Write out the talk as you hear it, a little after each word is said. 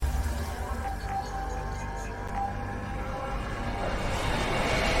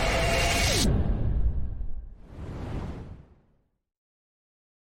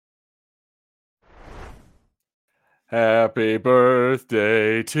Happy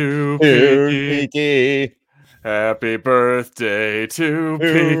birthday to Too Peaky. peaky. Happy birthday to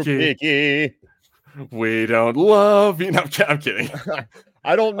Too Peaky. peaky. We don't love you. No, I'm kidding.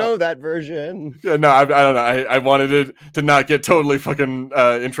 I don't know that version. Yeah, no, I don't know. I wanted it to not get totally fucking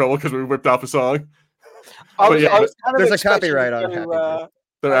in trouble because we whipped off a song. I But was, yeah, I was kind of there's a expecting copyright to on go, Happy Birthday.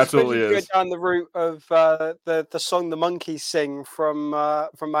 there I was absolutely expecting to is. go down the route of the song the monkeys sing from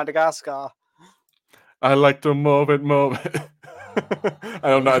Madagascar. I like to move it. I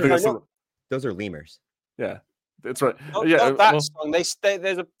don't know. I think Those are lemurs. Yeah, that's right. Not Yeah, that well, song.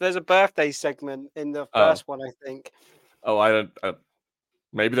 There's a birthday segment in the first one, I think. Oh, I don't.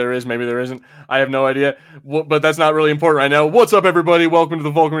 Maybe there is, maybe there isn't. I have no idea. But that's not really important right now. What's up, everybody? Welcome to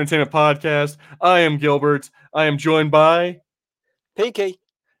the Vulcan Entertainment Podcast. I am Gilbert. I am joined by Peaky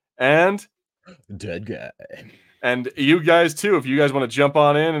and Dead guy. And you guys too. If you guys want to jump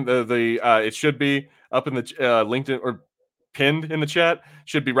on in, it should be up in the LinkedIn or pinned in the chat.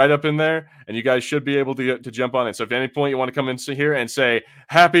 Should be right up in there, and you guys should be able to jump on it. So if at any point you want to come in here and say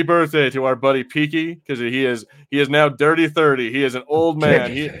happy birthday to our buddy Peaky, because he is now dirty 30. He is an old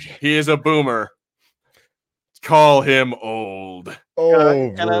man. He is a boomer. Call him old.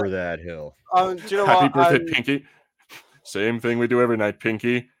 Over that hill. Do you know happy what? birthday, Pinky. Same thing we do every night,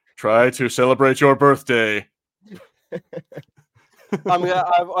 Pinky. Try to celebrate your birthday.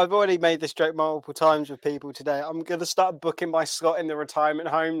 I've already made this joke multiple times with people today. I'm gonna start booking my slot in the retirement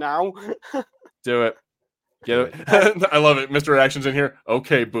home now. Do it. Get it. I love it. Mr. Action's in here.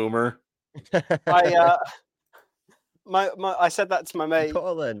 Okay, boomer. I said that to my mate.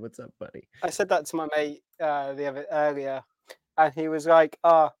 Colin, what's up, buddy? I said that to my mate earlier, and he was like,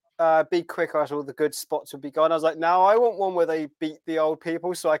 be quick, or else all the good spots would be gone. I was like, no, I want one where they beat the old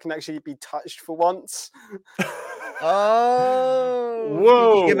people so I can actually be touched for once. Oh,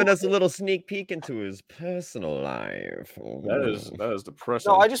 whoa! Giving us a little sneak peek into his personal life. That is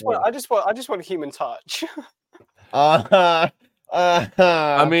depressing. No, I just want a human touch. I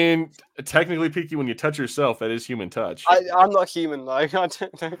mean, technically, Peaky, when you touch yourself, that is human touch. I'm not human though. I don't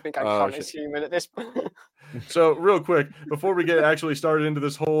think I count as human at this point. So, real quick, before we get actually started into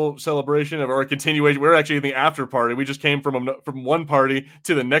this whole celebration of our continuation, we're actually in the after party. We just came from one party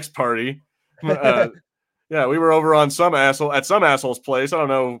to the next party. Yeah, we were over on some asshole's place. I don't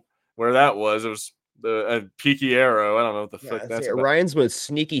know where that was. It was the ThePeakyArrow. I don't know what the fuck that's about. Ryan's was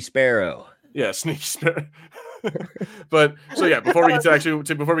Sneaky Sparrow. Yeah, Sneaky Sparrow. But so yeah, before we get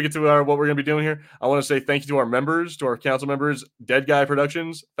to what we're gonna be doing here, I want to say thank you to our members, to our council members: Dead Guy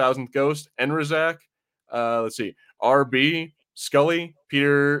Productions, Thousandth Ghost, Enrazak. Let's see, RB, Scully,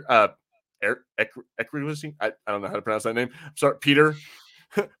 Peter, Equilisi. I don't know how to pronounce that name. I'm sorry, Peter,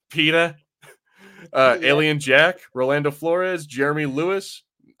 PETA. Alien Jack, Rolando Flores, Jeremy Lewis,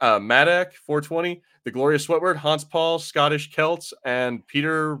 Madak 420, The Glorious Sweatword, Hans Paul, Scottish Celts, and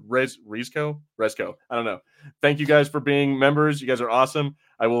Peter Resco. I don't know. Thank you guys for being members. You guys are awesome.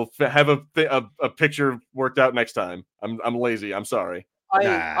 I will have a picture worked out next time. I'm lazy. I'm sorry.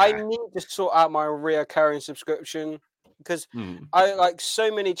 I need to sort out my reoccurring subscription because I like so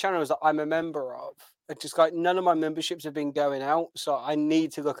many channels that I'm a member of. It's just like none of my memberships have been going out, so I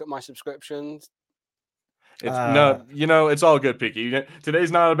need to look at my subscriptions. It's all good, Peaky.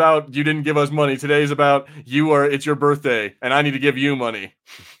 Today's not about you didn't give us money. Today's about it's your birthday, and I need to give you money.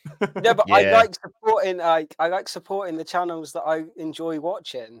 Yeah, but yeah. I like supporting the channels that I enjoy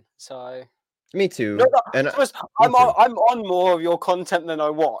watching. So me too. I'm on more of your content than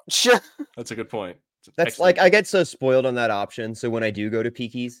I watch. That's a good point. That's excellent. Like I get so spoiled on that option. So when I do go to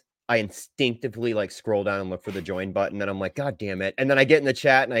Peaky's, I instinctively like scroll down and look for the join button, and I'm like, God damn it! And then I get in the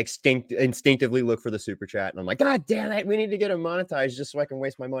chat and I instinctively look for the super chat, and I'm like, God damn it! We need to get them monetized just so I can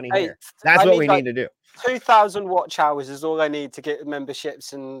waste my money here. That's what we need to do. 2,000 watch hours is all I need to get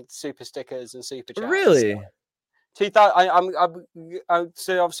memberships and super stickers and super chats. Really? 2,000.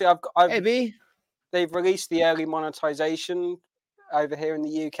 So obviously hey, B. They've released the early monetization over here in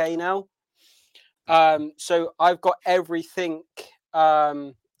the UK now. So I've got everything.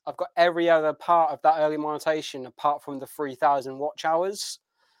 I've got every other part of that early monetization apart from the 3,000 watch hours.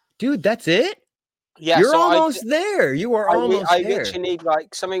 Dude, that's it? Yeah, you're almost there. You are almost there. I literally need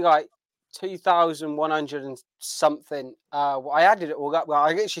like something like 2,100 and something. I added it all up. Well, I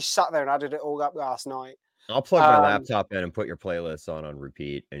literally sat there and added it all up last night. I'll plug my laptop in and put your playlists on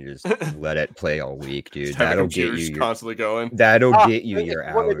repeat and just let it play all week, dude. That'll get you constantly going. That'll get you your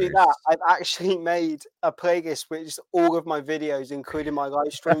hours. Want to do that? I've actually made a playlist which is all of my videos, including my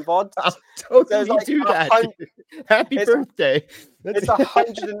live stream VOD. I'll totally do that. Happy birthday! It's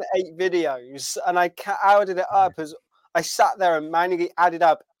 108 videos, and I added it up as I sat there and manually added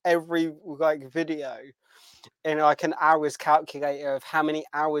up every video. in like an hours calculator of how many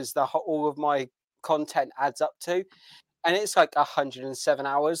hours all of my content adds up to, and it's like 107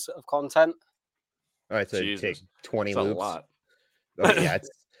 hours of content. All right, so Jesus. take 20 That's a loops. lot. Okay, yeah, it's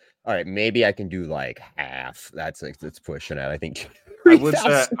all right. Maybe I can do like half. That's pushing it. I think. I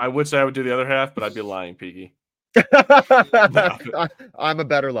would say I would do the other half, but I'd be lying, Peaky. I'm a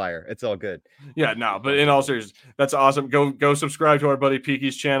better liar. It's all good. Yeah, no, but in all seriousness, that's awesome. Go subscribe to our buddy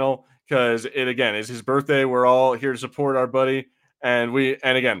Peaky's channel because it again is his birthday. We're all here to support our buddy, and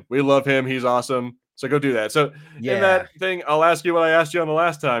again we love him. He's awesome. So go do that. So in that thing, I'll ask you what I asked you on the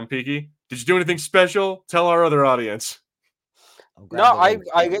last time, Peaky. Did you do anything special? Tell our other audience. No, I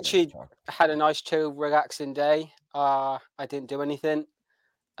literally had a nice, chill, relaxing day. I didn't do anything.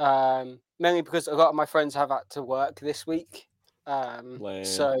 Mainly because a lot of my friends have had to work this week.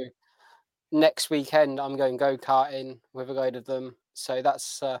 So next weekend I'm going go-karting with a load of them. So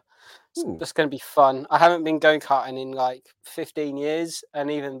that's going to be fun. I haven't been go-karting in like 15 years,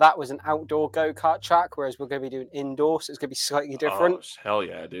 and even that was an outdoor go-kart track, whereas we're going to be doing indoor, so it's going to be slightly different. Oh, hell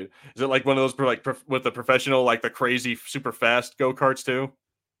yeah, dude. Is it like one of those like with the professional, like the crazy super fast go-karts too?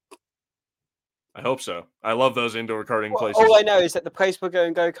 I hope so. I love those indoor karting places. All I know is that the place we're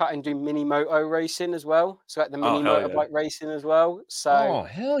going go-kart and do mini moto racing as well. So like the mini motorbike racing as well. So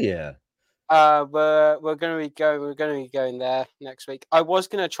hell yeah. We're gonna be going there next week. I was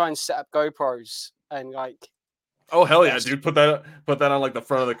gonna try and set up GoPros and like. Oh hell yeah, dude! Put that on like the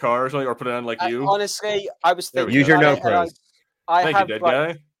front of the car or something, or put it on like you. Honestly, I was thinking. Use your GoPros. I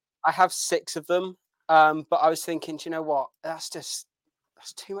have 6 of them. But I was thinking, do you know what? That's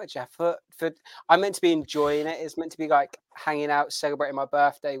too much effort. I'm meant to be enjoying it. It's meant to be like hanging out, celebrating my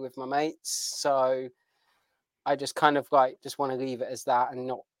birthday with my mates. So I just kind of just want to leave it as that and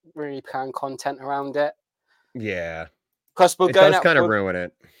not really plan content around it. Yeah. Because we're going out. Kind of ruin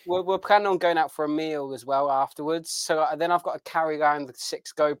it. We're planning on going out for a meal as well afterwards. So then I've got to carry around the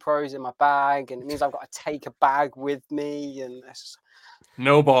 6 GoPros in my bag, and it means I've got to take a bag with me. And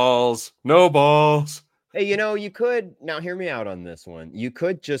no balls. Hey, you could now hear me out on this one. You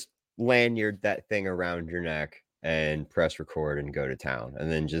could just lanyard that thing around your neck and press record and go to town,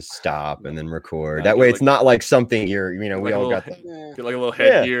 and then just stop and then record. That way, it's not like something we all got. Get like a little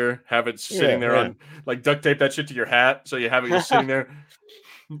headgear, have it sitting there on, like duct tape that shit to your hat, so you have it just sitting there.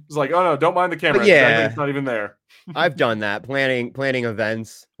 It's like, oh no, don't mind the camera. It's not even there. I've done that planning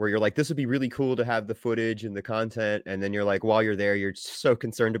events where you're like, this would be really cool to have the footage and the content, and then you're like, while you're there, you're so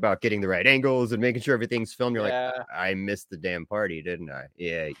concerned about getting the right angles and making sure everything's filmed. You're like, I missed the damn party, didn't I?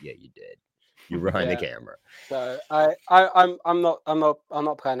 Yeah, you did. You were behind the camera. So I'm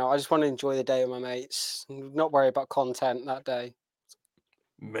not planning. I just want to enjoy the day with my mates. Not worry about content that day.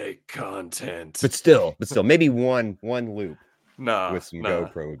 Make content, but still, maybe one loop. With some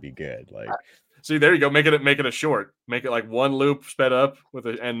GoPro would be good. Like, see, there you go. Make it a short. Make it like one loop sped up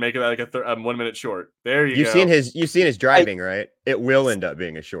and make it like a 1 minute short. There you go. You've seen his driving, right? It will end up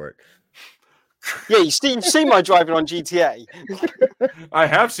being a short. Yeah, you've seen my driving on GTA. I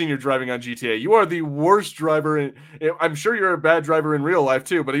have seen your driving on GTA. You are the worst driver I'm sure you're a bad driver in real life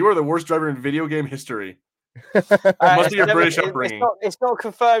too, but you are the worst driver in video game history. Must be your British upbringing. It's not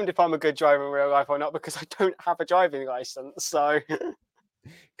confirmed if I'm a good driver in real life or not because I don't have a driving license. So,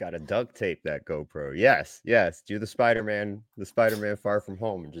 gotta duct tape that GoPro. Yes. Do the Spider-Man Far From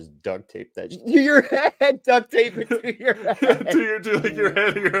Home and just duct tape that to your head. Duct tape it to your head. to like your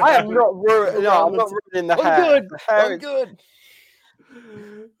head. I am not ruining. No, I'm not ruining the hair. I'm good.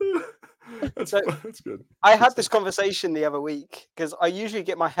 That's good. I had this conversation the other week because I usually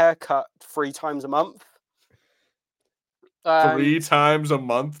get my hair cut 3 times a month. 3 times a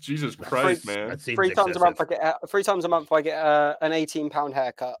month, Jesus Christ, man! 3 times a month, I get 3 times a month. I get an £18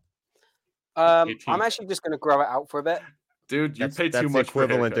 haircut. I'm actually just going to grow it out for a bit, dude. You pay too much.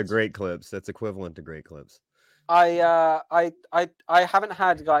 Equivalent to Great Clips. That's equivalent to Great Clips. I haven't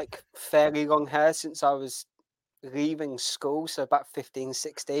had like fairly long hair since I was leaving school, so about 15,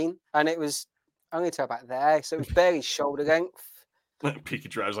 16, and it was only to about there, so it was barely shoulder length. Peaky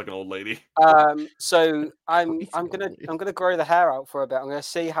drives like an old lady. So I'm gonna grow the hair out for a bit. I'm gonna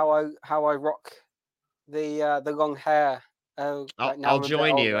see how I rock the long hair. I'll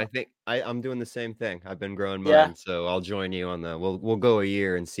join you. I think I'm doing the same thing. I've been growing mine, so I'll join you on the. We'll go a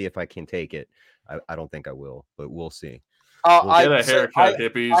year and see if I can take it. I don't think I will, but we'll see. Get a haircut,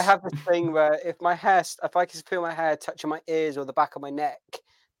 hippies. I have this thing where if I can feel my hair touching my ears or the back of my neck,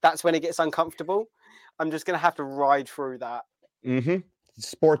 that's when it gets uncomfortable. I'm just gonna have to ride through that. Mm-hmm.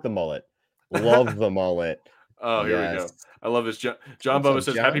 Sport the mullet. Love the mullet. Oh, here we go. Yes. I love this. John What's Bubba up,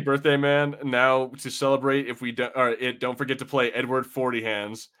 says, John? "Happy birthday, man! Now to celebrate, if we don't forget to play Edward 40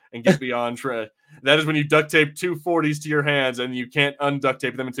 hands and get beyond Trey. That is when you duct tape 2 40s to your hands, and you can't unduct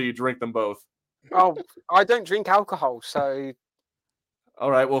tape them until you drink them both. Oh, I don't drink alcohol, so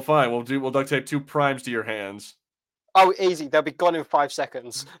All right, well, fine. We'll duct tape 2 primes to your hands. easy. They'll be gone in 5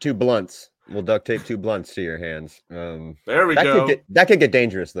 seconds. 2 blunts. We'll duct tape 2 blunts to your hands. There we go. That could get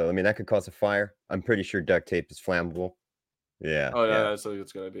dangerous, though. I mean, that could cause a fire. I'm pretty sure duct tape is flammable. Yeah. Oh, yeah. That's a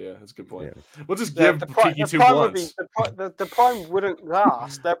good idea. That's a good point. Yeah. We'll just give Peaky 2 prime blunts. the prime wouldn't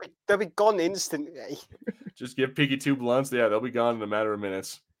last. They'll be gone instantly. Just give Peaky 2 blunts. Yeah, they'll be gone in a matter of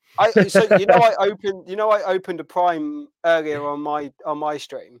minutes. I opened a prime earlier on my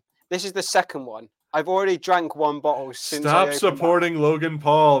stream. This is the second one. I've already drank 1 bottle since. Stop supporting Logan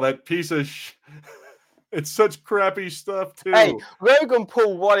Paul. That piece of it's such crappy stuff too. Hey, Logan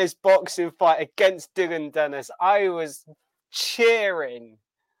Paul won his boxing fight against Dylan Dennis. I was cheering.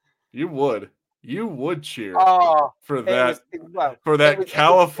 You would cheer for that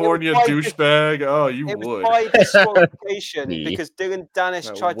California douchebag. Oh, you would. It was by disqualification because Dylan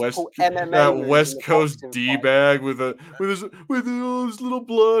Dennis tried to pull MMA. That West Coast D-bag with his little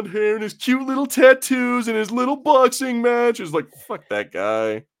blonde hair and his cute little tattoos and his little boxing match. Is like, fuck that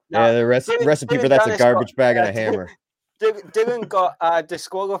guy. Yeah, the recipe for that's a garbage bag and a hammer. Dylan got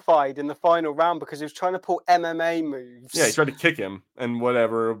disqualified in the final round because he was trying to pull MMA moves. Yeah, he tried to kick him and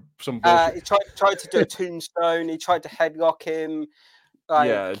whatever. Some bullshit. He tried to do a tombstone. He tried to headlock him.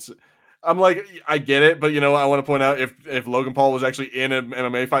 I'm like, I get it, but I want to point out if Logan Paul was actually in an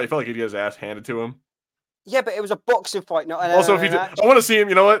MMA fight, I felt like he'd get his ass handed to him. Yeah, but it was a boxing fight, not an also, MMA match. I want to see him.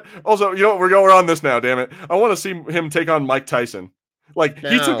 You know what? Also, we're on this now. Damn it! I want to see him take on Mike Tyson. Like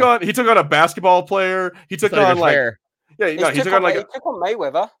he took on a basketball player. He took on like. Fair. Yeah, he took on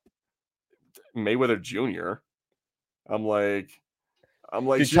Mayweather. Mayweather Jr. I'm like,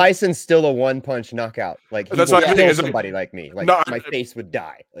 dude, Tyson's still a 1-punch knockout. Like that's what I think. Somebody like me, like my face would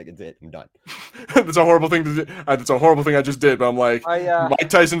die. Like it's it. I'm done. That's a horrible thing to do. That's a horrible thing I just did. But I'm like, Mike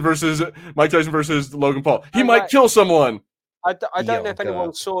Tyson versus Logan Paul. He might kill someone. I don't know if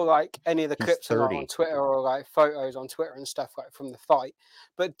anyone saw like any of the clips on Twitter or like photos on Twitter and stuff like from the fight,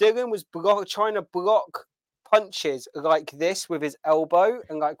 but Dylan was trying to block punches like this with his elbow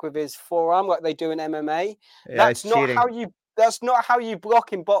and like with his forearm, like they do in MMA. Yeah, that's not cheating. That's not how you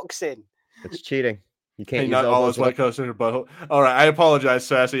block in boxing. It's cheating. You can't use not all those West Coasters, but all right. I apologize,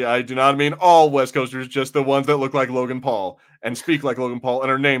 Sassy. I do not mean all West Coasters, just the ones that look like Logan Paul and speak like Logan Paul and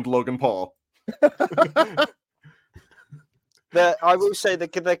are named Logan Paul. I will say the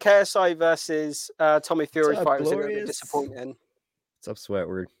KSI versus Tommy Fury fight was a little bit disappointing. What's up,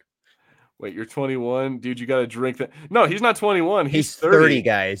 Sweatword? Wait, you're 21? Dude, you got to drink that. No, he's not 21. He's 30,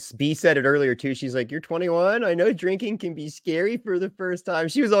 guys. B said it earlier, too. She's like, you're 21? I know drinking can be scary for the first time.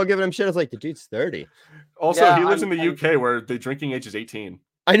 She was all giving him shit. I was like, the dude's 30. Also, he lives in the UK where the drinking age is 18.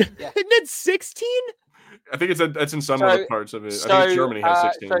 I know. Yeah. Isn't it 16? I think it's in some other parts of it. I think Germany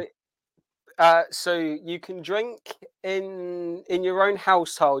has 16. So you can drink in your own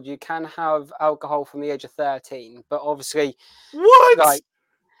household. You can have alcohol from the age of 13, but obviously, what?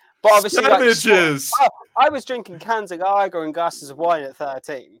 But obviously, savages. I was drinking cans of lager and glasses of wine at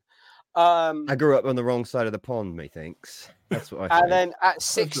 13. I grew up on the wrong side of the pond, methinks. That's what I think. And then at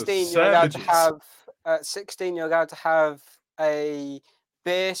 16, you're allowed to have. At 16, you're allowed to have a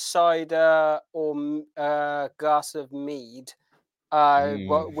beer, cider, or a glass of mead.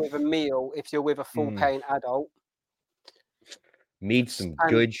 With a meal if you're with a full paying adult. Mead's some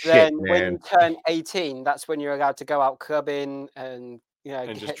good shit, then man. when you turn 18, that's when you're allowed to go out clubbing and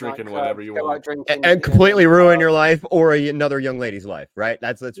and just drinking whatever you want, and completely ruin your life or another young lady's life, right?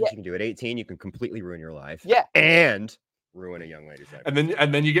 That's what you can do. At 18, you can completely ruin your life, and ruin a young lady's life, and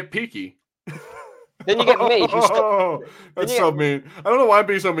then you get peaky. Then you get me. That's so mean. I don't know why I'm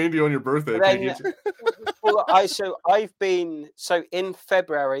being so mean to you on your birthday. In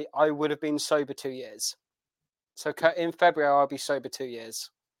February I would have been sober 2 years. So in February I'll be sober 2 years.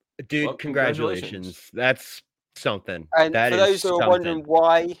 Dude, well, congratulations. That's something. And for those who are wondering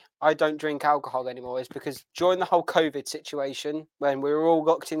why I don't drink alcohol anymore, is because during the whole COVID situation, when we were all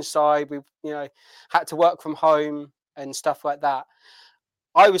locked inside, we had to work from home and stuff like that.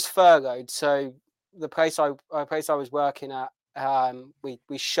 I was furloughed, so the place I was working at,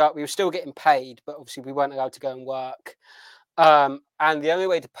 we shut. We were still getting paid, but obviously we weren't allowed to go and work. And the only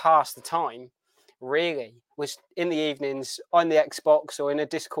way to pass the time, really, was in the evenings on the Xbox or in a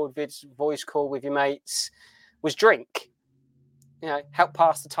Discord voice call with your mates. Was drink, help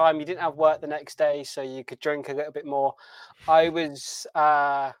pass the time. You didn't have work the next day, so you could drink a little bit more. I was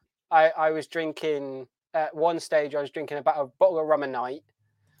drinking at one stage I was drinking about a bottle of rum a night.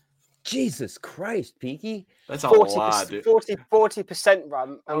 Jesus Christ, Peaky. That's a lot, dude. 40%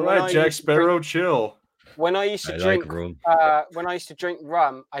 rum. And all right, Jack Sparrow, chill. When I used to drink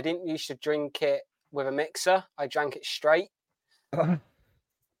rum, I didn't used to drink it with a mixer. I drank it straight. And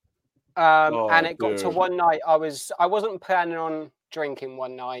it got to one night. I wasn't planning on drinking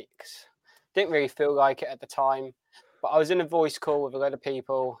one night. Didn't really feel like it at the time. But I was in a voice call with a lot of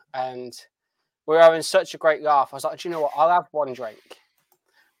people, and we were having such a great laugh. I was like, do you know what? I'll have one drink.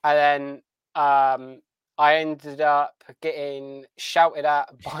 And then I ended up getting shouted at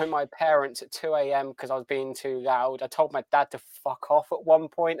by my parents at 2 a.m. because I was being too loud. I told my dad to fuck off at one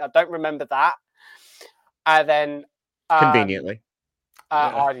point. I don't remember that. And then conveniently.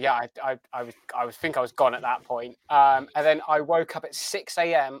 I think I was gone at that point. And then I woke up at 6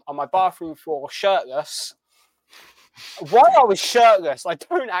 a.m. on my bathroom floor shirtless. Why I was shirtless, I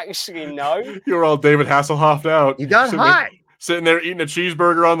don't actually know. You were all David Hasselhoffed out. You got hot. Sitting there eating a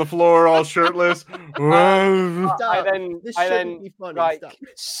cheeseburger on the floor, all shirtless. I then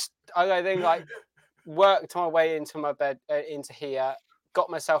worked my way into my bed, into here,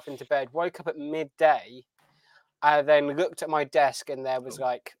 got myself into bed, woke up at midday, and then looked at my desk, and there was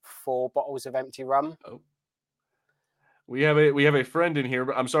 4 bottles of empty rum. Oh. We have a friend in here,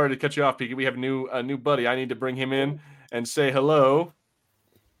 but I'm sorry to cut you off, Peaky. We have a new buddy. I need to bring him in and say hello.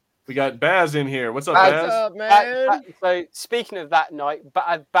 We got Baz in here. What's up, Baz? What's up, man? So speaking of that night,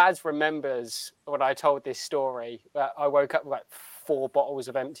 Baz remembers when I told this story. I woke up with 4 bottles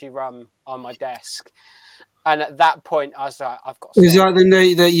of empty rum on my desk, and at that point, I was like, "I've got." Is that the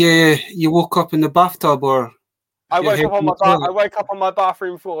night that you woke up in the bathtub, or? I woke up on my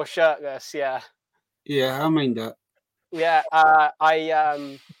bathroom floor shirtless. Yeah. Yeah, I mind that. Yeah, I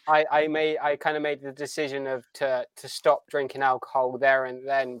kind of made the decision to stop drinking alcohol there and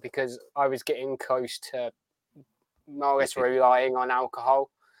then because I was getting close to more or less relying on alcohol.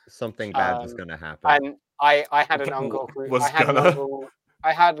 Something bad was going to happen. And I had an uncle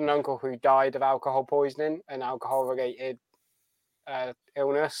who died of alcohol poisoning and alcohol related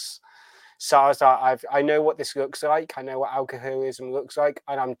illness. So I was like, I know what this looks like. I know what alcoholism looks like,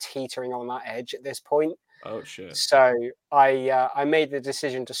 and I'm teetering on that edge at this point. Oh shit! So I made the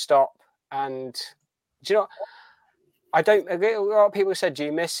decision to stop, and do you know? A lot of people said, "Do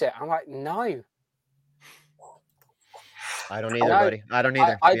you miss it?" I'm like, no. I don't either, buddy. I don't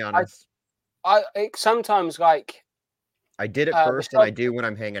either. To be honest, sometimes I did it first, and I do when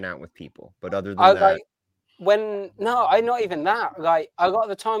I'm hanging out with people. But other than that, not even that. Like a lot of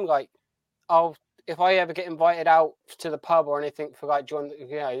the time, if I ever get invited out to the pub or anything for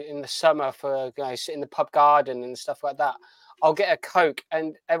in the summer for sit in the pub garden and stuff like that, I'll get a Coke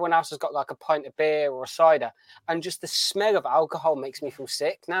and everyone else has got a pint of beer or a cider, and just the smell of alcohol makes me feel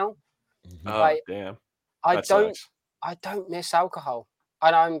sick now. Oh damn! I don't miss alcohol,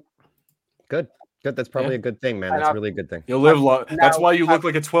 and I'm good. That's probably a good thing, man. That's really a good thing. You'll live long. That's why you look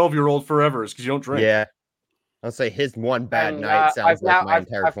like a 12-year-old forever, is because you don't drink. Yeah. I'll say his one bad night sounds like my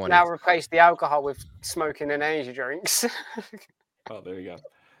entire 20s. I've now replaced the alcohol with smoking and energy drinks. Oh, there you go.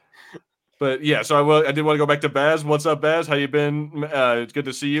 But yeah, so I did want to go back to Baz. What's up, Baz? How you been? It's good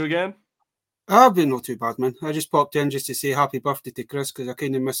to see you again. I've been not too bad, man. I just popped in just to say happy birthday to Chris because I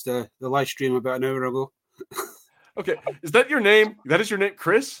kind of missed the live stream about an hour ago. Okay, is that your name? That is your name,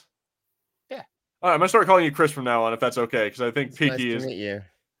 Chris? Yeah. All right, I'm gonna start calling you Chris from now on, if that's okay, because I think Peaky nice to meet you.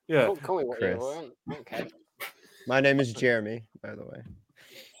 Yeah. Call me what Chris. you want. Okay. My name is Jeremy, by the way.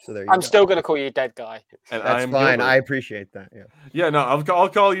 So there you I'm still gonna call you dead guy. And That's fine. Gilbert. I appreciate that. Yeah. Yeah. No, I'll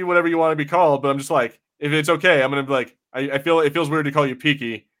call you whatever you want to be called, but I'm just like, if it's okay, I'm gonna be like, I feel it feels weird to call you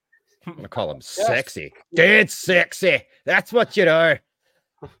Peaky. I'm gonna call him sexy. Dead sexy. That's what you are.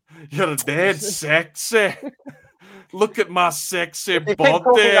 You're dead sexy. Look at my sexy body. Keep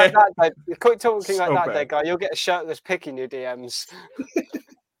talking like that, dead guy. You'll get a shirtless pic in your DMs.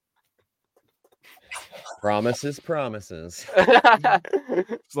 Promises.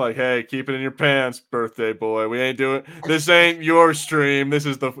 It's like, hey, keep it in your pants, birthday boy. We ain't doing this. Ain't your stream. This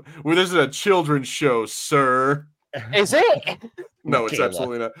is a children's show, sir. Is it? No, it's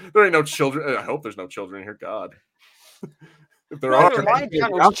absolutely not. There ain't no children. I hope there's no children here. God. If there are,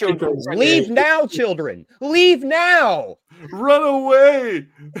 leave now, children. Leave now. Run away.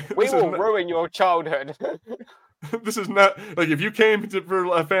 We will ruin your childhood. This is not like if you came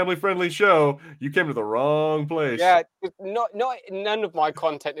for a family-friendly show, you came to the wrong place. Yeah, none of my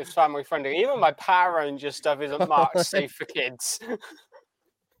content is family-friendly. Even my Power Ranger stuff isn't marked safe for kids.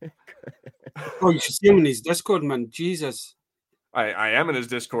 Oh, you should see him in his Discord, man. Jesus. I am in his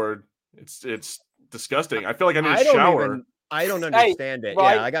Discord. It's disgusting. I feel like I need a shower. I don't understand it.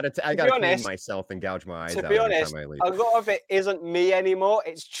 right, Yeah, I gotta clean honest- myself and gouge my eyes To out be every honest, time I leave. a lot of it isn't me anymore.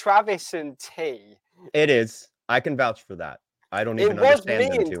 It's Travis and T. It is. I can vouch for that. I don't It even was understand me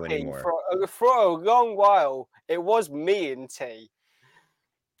them and two T anymore. for a long while. It was me and T.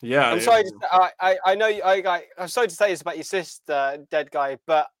 Yeah, I'm sorry. I know. I'm sorry to say this about your sister, dead guy,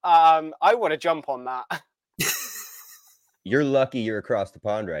 but I want to jump on that. You're lucky you're across the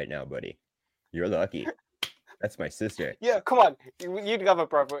pond right now, buddy. You're lucky. That's my sister. Yeah, come on. You'd have a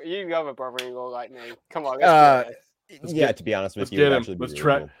brother. You'd have a brother-in-law like me. Come on. Let's To be honest with let's you, get it'd him. actually be Let's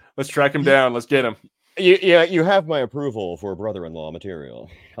really cool. Let's track him down. Let's get him. You have my approval for brother-in-law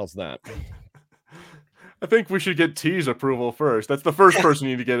material. How's that? I think we should get T's approval first. That's the first person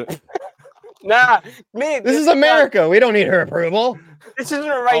you need to get it. Nah, This is America. We don't need her approval. This is an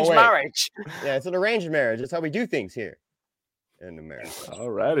arranged wait. marriage. Yeah, it's an arranged marriage. That's how we do things here in America.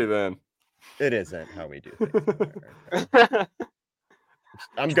 Alrighty then. It isn't how we do things in America.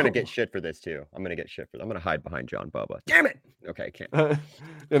 I'm gonna get shit for this too. I'm gonna hide behind John Bubba. Damn it! Okay, I can't.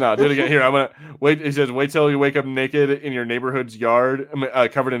 Do it again. Here, I'm gonna wait. He says, "Wait till you wake up naked in your neighborhood's yard,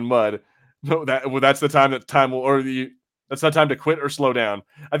 covered in mud." No, that's the time that's not time to quit or slow down.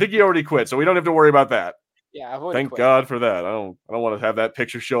 I think he already quit, so we don't have to worry about that. Yeah, I've already Thank quit. God for that. I don't want to have that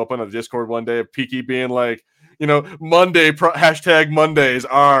picture show up on the Discord one day of Peaky being like, Monday hashtag Mondays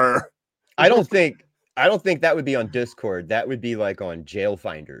are. I don't think that would be on Discord. That would be like on Jail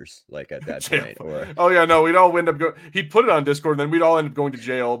Finders, like at that point. Or oh yeah, no, we'd all end up going. He'd put it on Discord, and then we'd all end up going to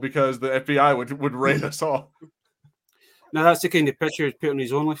jail because the FBI would raid us all. Now that's the kind of picture he'd put on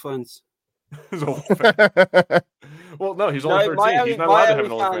his OnlyFans. Well, no, he's only 13. He's not allowed to have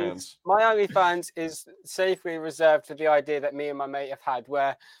an OnlyFans. My OnlyFans is safely reserved for the idea that me and my mate have had,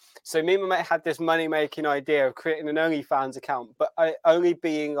 so me and my mate had this money-making idea of creating an OnlyFans account, but only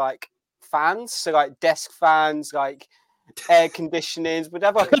being like fans, so like desk fans, like air conditionings,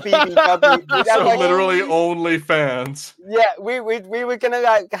 whatever, like BBW. So literally only fans. Yeah, we were gonna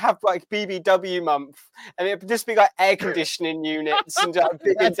like have like BBW month, and it would just be like air conditioning units and like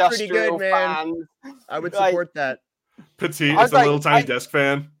big That's industrial pretty good, man. fans. I would support that. Petite is a little tiny desk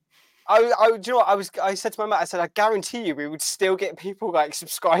fan. Do you know what I said to my mate? I said, I guarantee you, we would still get people like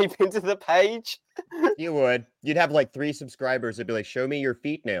subscribing to the page. You would. You'd have like 3 subscribers. It'd be like, show me your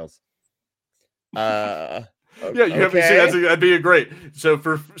feet nails. Yeah, you have to see that'd be a great. So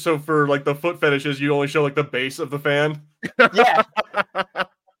for like the foot fetishes, you only show like the base of the fan. Yeah.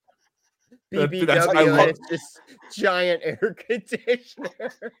 BBW, it's just giant air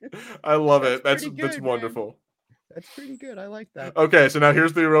conditioner. I love it. That's wonderful. Man. That's pretty good. I like that. Okay, so now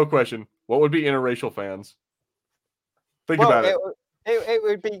here's the real question: what would be interracial fans? Think about it. It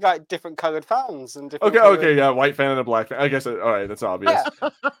would be like different colored fans and different. Okay, yeah, white fan and a black fan. I guess all right, that's obvious.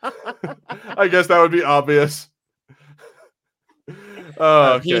 I guess that would be obvious. Okay.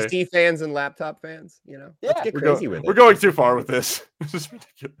 PC fans and laptop fans, Let's get crazy with it. We're going too far with this. This is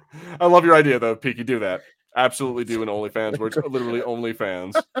ridiculous. I love your idea though, Peaky. Do that. Absolutely do an OnlyFans where it's literally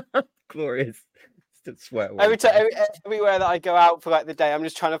OnlyFans. Glorious. Sweat everywhere that I go out for like the day, I'm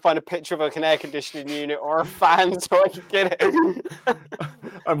just trying to find a picture of like an air conditioning unit or a fan so I can get it.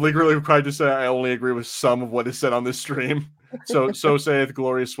 I'm legally required to say I only agree with some of what is said on this stream. So saith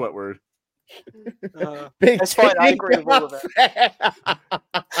glorious sweat word. That's fine. I agree with all of it.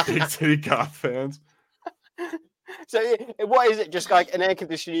 Big titty goth fans. So what is it? Just like an air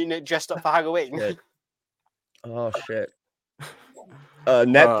conditioning unit dressed up for Halloween? Shit. Oh shit.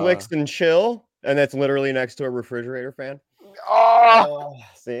 Netflix and chill. And that's literally next to a refrigerator fan. Oh,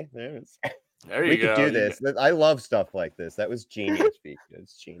 see, there it is. There you we go. could do this. I love stuff like this. That was genius, Pete.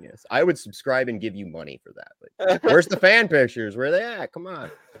 It's genius. I would subscribe and give you money for that. Like, where's the fan pictures? Where are they at? Come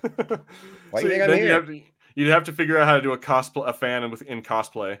on. Why do you think I'm here? You'd have to figure out how to do a fan in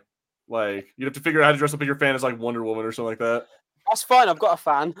cosplay. Like you'd have to figure out how to dress up your fan as like Wonder Woman or something like that. That's fine. I've got a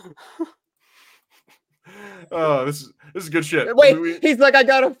fan. Oh, this is good shit. Wait, he's like, I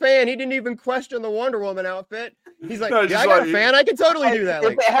got a fan. He didn't even question the Wonder Woman outfit. He's like, yeah, I got a fan. I can totally do that.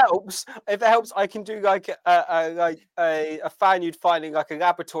 If it helps, I can do like a fan you'd find in like a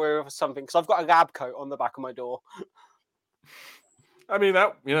laboratory or something. Because I've got a lab coat on the back of my door. I mean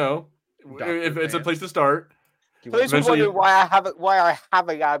that if it's a place to start. For those who wonder why I have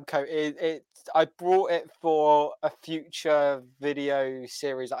a lab coat, I brought it for a future video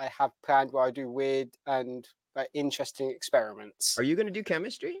series that I have planned where I do weird and interesting experiments. Are you going to do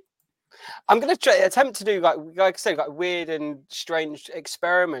chemistry? I'm going to attempt to do like I said, like weird and strange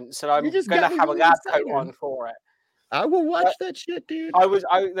experiments, and I'm going to have a lab coat on for it. I will watch that shit, dude.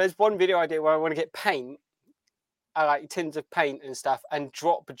 There's one video I did where I want to get paint, like tins of paint and stuff, and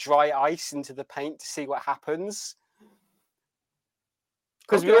drop dry ice into the paint to see what happens.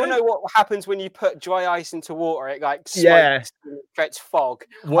 Because we all know what happens when you put dry ice into water. It like smokes and it creates fog.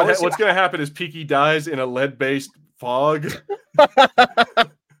 What's going to happen is Peaky dies in a lead-based fog.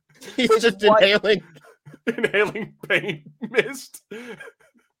 He's just inhaling paint mist.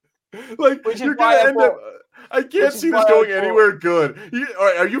 Like you're gonna end up. I can't see this going anywhere good.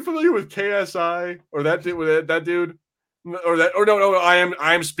 Are you familiar with KSI or that dude? Or no, I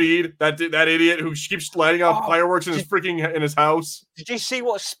am Speed. That idiot who keeps lighting up fireworks in his house. Did you see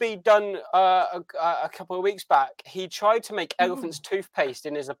what Speed done a couple of weeks back? He tried to make elephant's toothpaste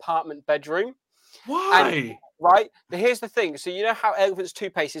in his apartment bedroom. Why? Right? But here's the thing. So you know how elephant's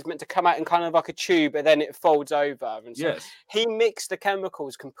toothpaste is meant to come out in kind of like a tube and then it folds over. And so yes. He mixed the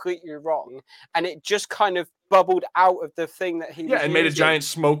chemicals completely wrong and it just kind of bubbled out of the thing that he was and made a giant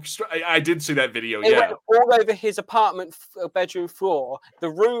smoke. I did see that video. It went all over his apartment bedroom floor. The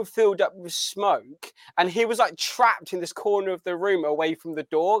room filled up with smoke and he was like trapped in this corner of the room away from the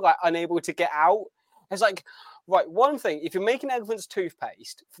door, like unable to get out. It's like, right, one thing, if you're making elephant's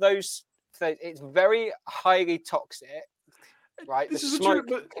toothpaste, it's very highly toxic, right? This is what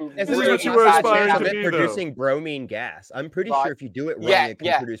you were aspiring to be, producing bromine gas. I'm pretty sure if you do it wrong, it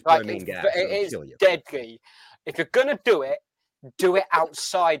can produce bromine gas. It's deadly. If you're gonna do it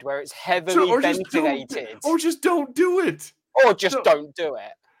outside where it's heavily ventilated. Or just don't do it. Or just don't do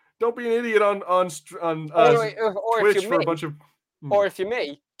it. Don't be an idiot on Twitch for a bunch of. Or if you're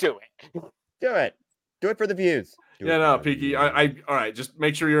me, do it. Do it. Do it for the views. Peaky. All right. Just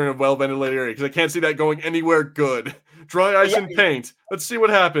make sure you're in a well-ventilated area because I can't see that going anywhere good. Dry ice and paint. Let's see what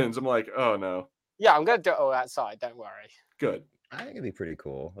happens. I'm like, oh no. Yeah, I'm gonna do it all outside. Don't worry. Good. I think it'd be pretty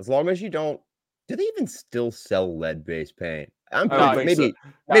cool as long as you don't. Do they even still sell lead-based paint?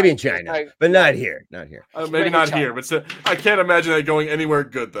 Maybe in China, but not here. Not here. Maybe not here, but I can't imagine that going anywhere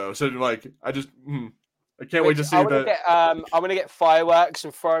good though. So like, I can't wait to see that. I'm gonna get fireworks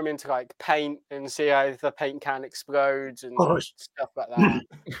and throw them into like paint and see how the paint can explodes and stuff like that.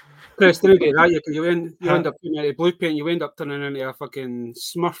 Chris, don't get that. You end up turning into blue paint. You end up turning into a fucking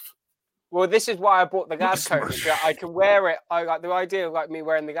Smurf. Well, this is why I bought the lab coat. I can wear it. I like the idea of like me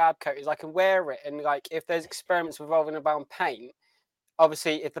wearing the lab coat is I can wear it and like if there's experiments revolving around paint,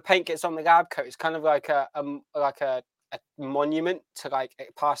 obviously if the paint gets on the lab coat, it's kind of like a monument to like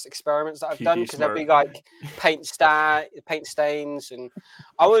past experiments that I've done because there'll be like paint stains and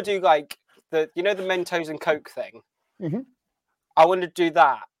I want to do like the Mentos and Coke thing. Mm-hmm. I want to do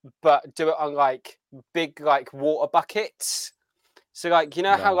that, but do it on like big like water buckets. So like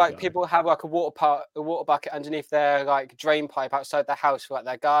how like people have like a water bucket underneath their like drain pipe outside their house for like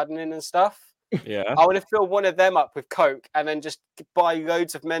their gardening and stuff. Yeah, I want to fill one of them up with Coke and then just buy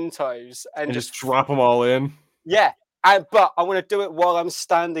loads of Mentos and just drop them all in. Yeah. But I want to do it while I'm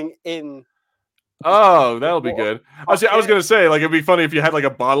standing in. Oh, that'll be good. I was gonna say, like, it'd be funny if you had like a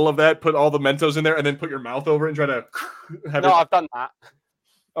bottle of that, put all the Mentos in there, and then put your mouth over it and try to have it. No, I've done that.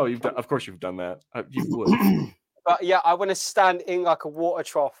 Oh, of course you've done that. You would. But yeah, I want to stand in like a water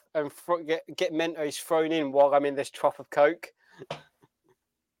trough and get Mentos thrown in while I'm in this trough of Coke.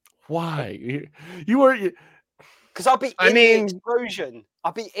 Why? You were? Because I'll be in the explosion.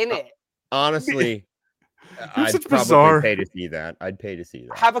 I'll be in it. Honestly. I'd pay to see that. I'd pay to see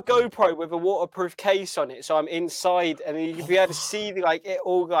that. Have a GoPro with a waterproof case on it, so I'm inside, and you'd be able to see it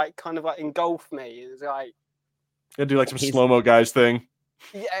all like kind of like engulf me. It's like gotta do like some slow-mo guys thing.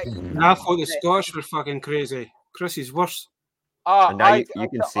 Yeah, I thought the Scotch were fucking crazy. Chris is worse. You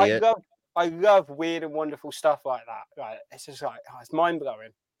can see it. I love weird and wonderful stuff like that. Like it's just like it's mind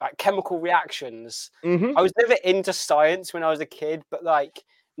blowing. Like chemical reactions. Mm-hmm. I was never into science when I was a kid, but like.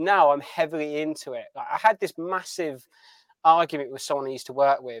 Now I'm heavily into it. Like I had this massive argument with someone I used to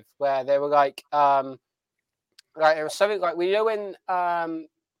work with where they were like it was something like when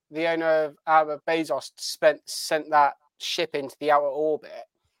the owner of Bezos sent that ship into the outer orbit,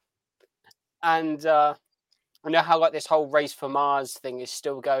 and I know how like this whole race for Mars thing is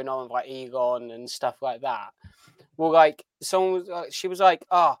still going on with like Elon and stuff like that. Well, like she was like,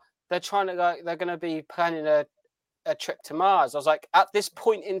 they're trying to they're going to be planning a trip to Mars. I was like, at this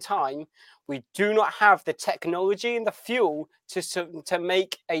point in time, we do not have the technology and the fuel to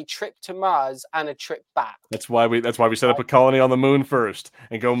make a trip to Mars and a trip back. That's why we set up a colony on the moon first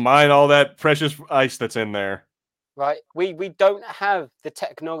and go mine all that precious ice that's in there. Right? We don't have the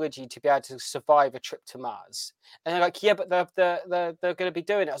technology to be able to survive a trip to Mars. And they're like, yeah, but they're going to be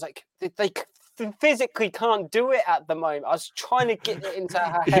doing it. I was like, they physically can't do it at the moment. I was trying to get it into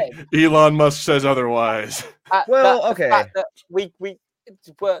her head. Elon Musk says otherwise. The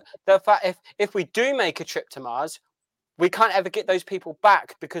fact if we do make a trip to Mars, we can't ever get those people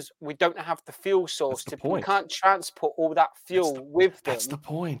back because we don't have the fuel source. We can't transport all that fuel with them. That's the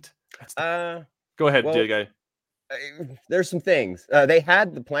point. Go ahead, guy. There's some things. They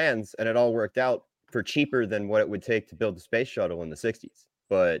had the plans, and it all worked out for cheaper than what it would take to build the space shuttle in the 60s.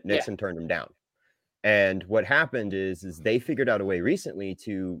 But Nixon turned them down. And what happened is they figured out a way recently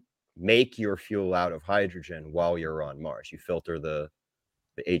to make your fuel out of hydrogen while you're on Mars. You filter the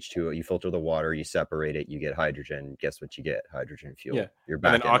H2O, you filter the water, you separate it, you get hydrogen. Guess what you get? Hydrogen fuel. Yeah. You're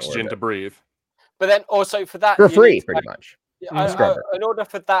back and then oxygen to breathe. But then also for that, for free, pretty much. In order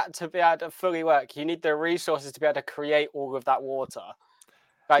for that to be able to fully work, you need the resources to be able to create all of that water.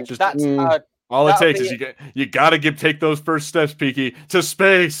 Like all it takes is you got to take those first steps, Peaky, to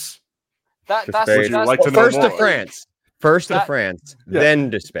space. Would you like to know first more? To France. First to France,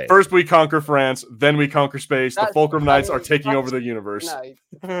 then to space. First we conquer France, then we conquer space. The Fulcrum Knights are taking over the universe.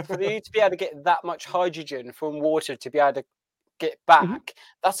 No, for you to be able to get that much hydrogen from water to be able to get back,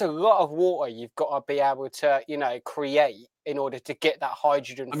 that's a lot of water you've got to be able to, create in order to get that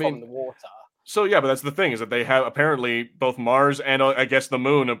hydrogen from the water. So but that's the thing, is that they have apparently both Mars and I guess the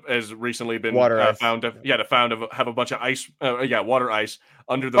moon has recently been found to have a bunch of ice, water ice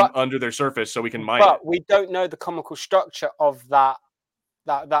under their surface, so we can mine it. But we don't know the chemical structure of that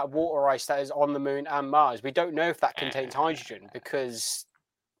water ice that is on the moon and Mars. We don't know if that contains hydrogen because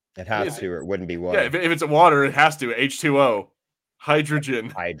it has to, or it wouldn't be water. Yeah, if it's water, it has to. H2O,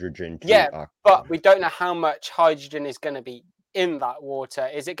 hydrogen. Yeah, but we don't know how much hydrogen is going to be in that water.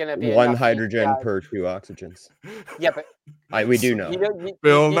 Is it going to be one hydrogen per 2 oxygens? Yeah, but we do know.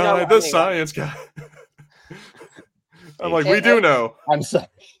 Bill Nye, the science guy. I'm like, we do know. I'm sorry.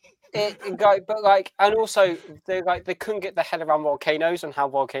 And also they couldn't get their head around volcanoes and how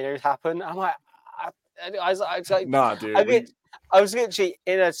volcanoes happen. I'm like, I was like, nah, dude. I was literally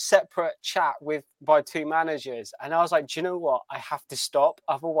in a separate chat with my 2 managers, and I was like, do you know what? I have to stop,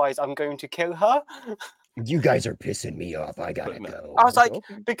 otherwise I'm going to kill her. You guys are pissing me off. I gotta go. I was like,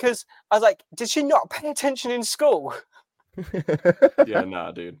 because I was like, did she not pay attention in school? Yeah,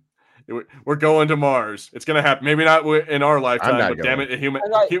 nah, dude. We're going to Mars. It's gonna happen. Maybe not in our lifetime, but going. Damn it,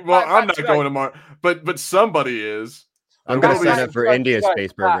 I'm not going to Mars. But somebody is. I'm gonna sign up for India's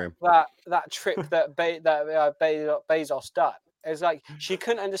space program. That trip that Bezos done. It's like she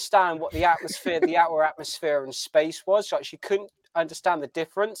couldn't understand what the atmosphere, the outer atmosphere, and space was. Like she couldn't understand the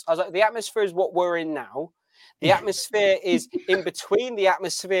difference. I was like, the atmosphere is what we're in now. The atmosphere is in between the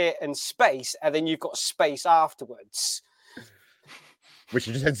atmosphere and space, and then you've got space afterwards. Which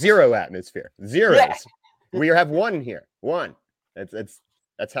just has 0 atmosphere. Zeros. Yeah. We have 1 here. 1.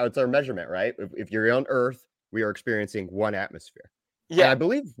 That's how it's our measurement, right? If you're on Earth, we are experiencing 1 atmosphere. Yeah, and I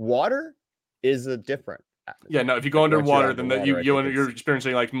believe water is a different atmosphere. Yeah, no. If you go underwater, then you're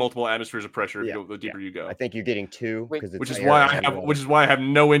experiencing like multiple atmospers of pressure. The deeper you go, I think you're getting 2 because which is why I have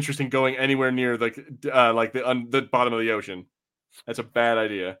no interest in going anywhere near the bottom of the ocean. That's a bad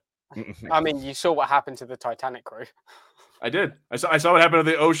idea. I mean, you saw what happened to the Titanic crew. I did. I saw what happened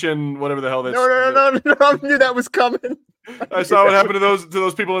to the ocean, whatever the hell that's. No! I knew that was coming. I saw what happened to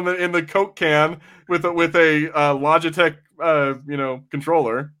those people in the Coke can with a Logitech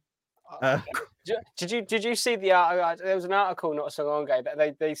controller. Did you see the there was an article not so long ago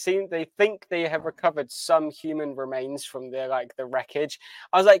that they think they have recovered some human remains from the wreckage.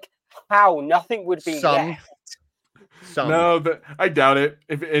 I was like, how? Nothing would be left. No, I doubt it.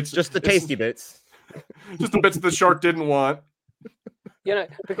 If it's just the tasty bits. Just the bits that the shark didn't want.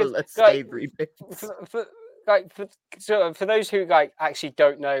 Because for those who actually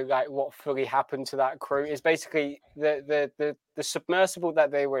don't know what fully happened to that crew, is basically the submersible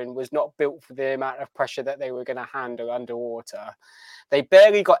that they were in was not built for the amount of pressure that they were going to handle underwater. They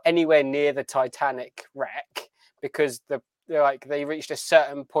barely got anywhere near the Titanic wreck because they reached a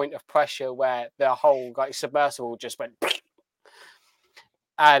certain point of pressure where the whole submersible just went.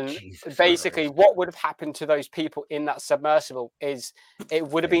 And basically, what would have happened to those people in that submersible is it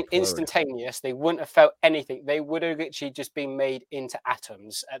would have been instantaneous. They wouldn't have felt anything. They would have literally just been made into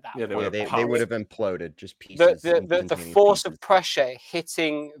atoms at that point. They would have imploded, just pieces. The force of pressure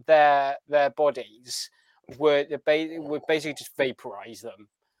hitting their bodies would basically just vaporize them.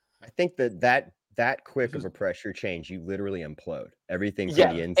 I think that quick of a pressure change, you literally implode. Everything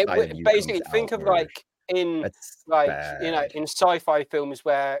from the inside of you basically think of in in sci-fi films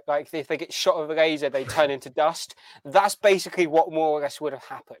where if they get shot with a laser they turn into dust. That's basically what more or less would have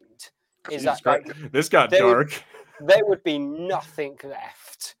happened. This got dark. There would be nothing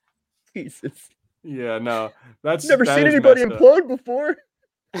left. Jesus. Yeah, no. That's never seen anybody implode before.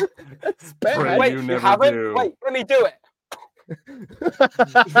 That's bad. Wait, you haven't? Wait, let me do it.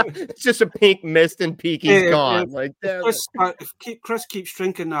 It's just a pink mist and Peaky's gone. Like, damn it. If Chris keeps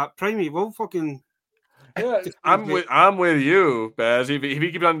drinking that Primey, we'll fucking. Yeah, I'm with you, Baz. If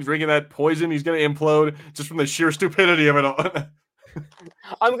he keeps on drinking that poison, he's gonna implode just from the sheer stupidity of it all.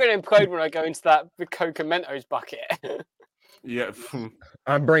 I'm going to implode when I go into that Coke and Mentos bucket. Yeah,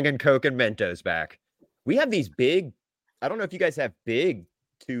 I'm bringing Coke and Mentos back. We have these big. I don't know if you guys have big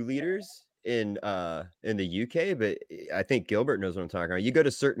 2 liters in the UK, but I think Gilbert knows what I'm talking about. You go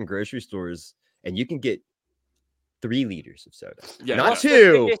to certain grocery stores and you can get 3 liters of soda. Yeah, not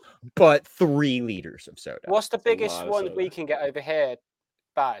 2, but 3 liters of soda. What's the biggest one we can get over here,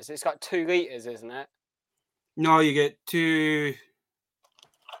 Baz? It's got 2 liters, isn't it? No, you get 2.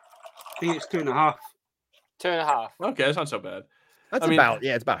 I think it's 2.5. 2.5. Okay, that's not so bad. That's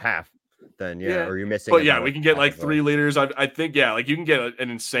it's about half. Then or you're missing. But yeah, we can get like 3 liters. I think like you can get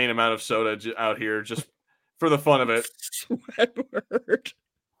an insane amount of soda out here just for the fun of it. Edward.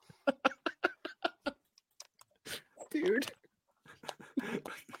 Dude.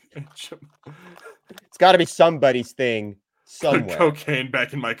 It's got to be somebody's thing somewhere. Cocaine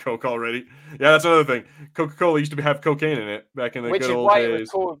back in my Coke already. Yeah, that's another thing. Coca-Cola used to have cocaine in it back in the good old days.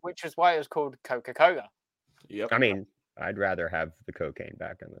 Which is why it was called Coca-Cola. Yep. I mean, I'd rather have the cocaine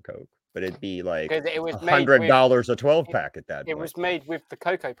back in the Coke, but it'd be like it was $100 a 12-pack at that point. It was made with the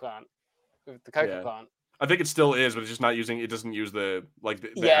cocoa plant. With the cocoa plant. I think it still is, but it's just not using. It doesn't use the they've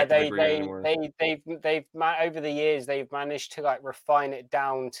over the years they've managed to like refine it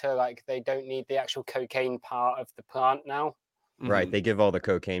down to like they don't need the actual cocaine part of the plant now. Right, they give all the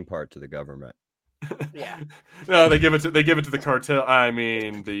cocaine part to the government. Yeah. No, they give it to the cartel. I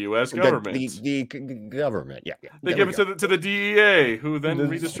mean, the U.S. government. The government. Yeah. They give it to the DEA, who then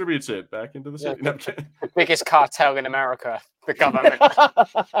redistributes it back into the city. Yeah, the biggest cartel in America, the government.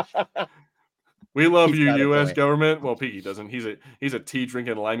 We love you, U.S. government. Well, Peaky doesn't. He's a tea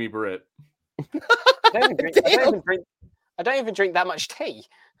drinking limey Brit. I don't even drink that much tea.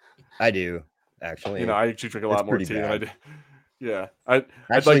 I do, actually. I actually drink a lot more tea than I do. Yeah, I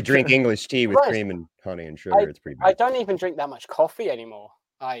actually drink English tea with cream and honey and sugar. It's pretty bad. I don't even drink that much coffee anymore.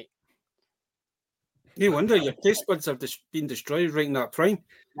 No wonder your taste buds have been destroyed drinking that Prime.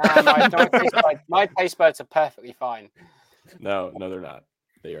 My taste buds are perfectly fine. No, they're not.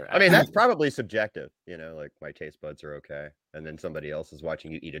 I mean, that's probably subjective. Like my taste buds are okay, and then somebody else is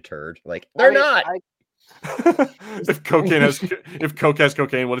watching you eat a turd. Like they're not. If Coke has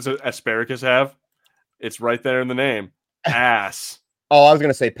cocaine, what does asparagus have? It's right there in the name. Ass. Oh, I was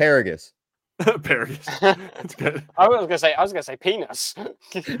gonna say paragus. Paragus. That's good. I was gonna say penis.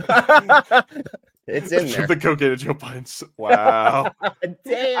 It's in there. The cocaine Joe Biden's. Wow.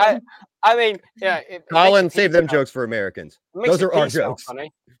 Damn. I mean, yeah. Colin, save them jokes for Americans. Those are our jokes.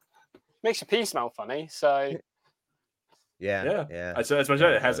 Funny. Makes your pee smell funny. So. Yeah. That's what I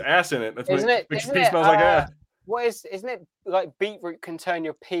said. It has ass in it. That's isn't it? Makes your pee smells like ass. Isn't it like beetroot can turn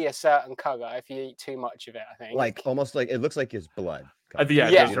your pee a certain color if you eat too much of it? I think. Like almost like it looks like his blood. It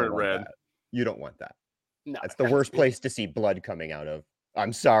does turn red. You don't want that. No, that's the worst place to see blood coming out of.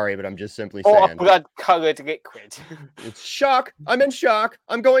 I'm sorry, but I'm just simply saying. Or blood-colored liquid. It's shock. I'm in shock.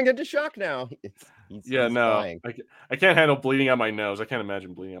 I'm going into shock now. He's dying. I can't handle bleeding out my nose. I can't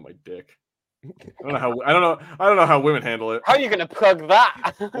imagine bleeding out my dick. I don't know how women handle it. How are you gonna plug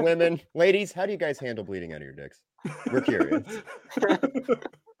that? Women, ladies, how do you guys handle bleeding out of your dicks? We're curious.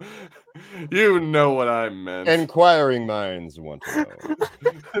 You know what I meant. Inquiring minds want to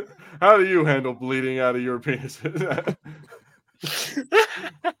know. How do you handle bleeding out of your penis?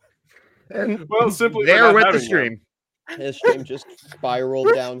 And well, simply there went the stream. His stream just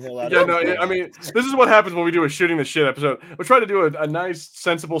spiraled downhill. I mean, this is what happens when we do a Shooting the Shit episode. We're trying to do a nice,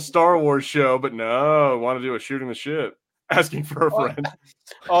 sensible Star Wars show, but no, we want to do a Shooting the Shit, asking for a friend.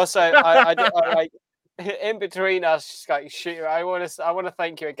 Also, I in between us, like shoot, I want to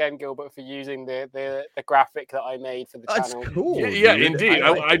thank you again, Gilbert, for using the graphic that I made for the channel. That's cool. Yeah, indeed.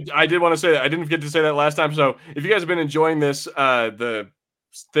 I did want to say that. I didn't forget to say that last time. So if you guys have been enjoying this, the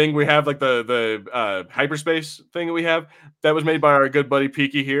thing we have, like the hyperspace thing that we have, that was made by our good buddy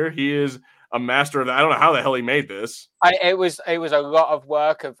Peaky here. He is a master of that. I don't know how the hell he made this. It was a lot of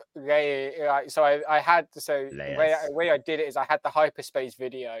work of so I had the way I did it is I had the hyperspace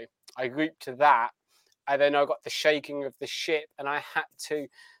video. I looped to that. And then I got the shaking of the ship, and I had to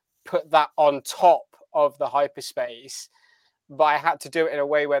put that on top of the hyperspace. But I had to do it in a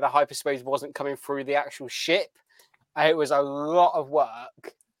way where the hyperspace wasn't coming through the actual ship. And it was a lot of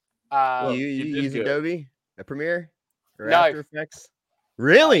work. You use Adobe, Premiere, or no. After Effects?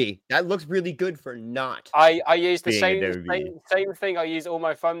 Really? That looks really good for not. I use the same thing I use all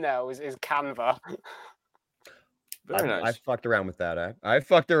my thumbnails is Canva. Very nice. I fucked around with that. I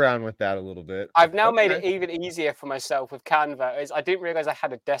fucked around with that a little bit. I've now made it even easier for myself with Canva. I didn't realize I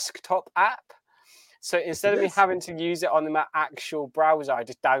had a desktop app. So instead of me having to use it on my actual browser, I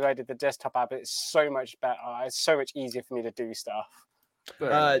just downloaded the desktop app. It's so much better. It's so much easier for me to do stuff.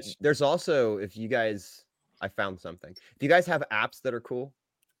 Nice. There's also, I found something. If you guys have apps that are cool,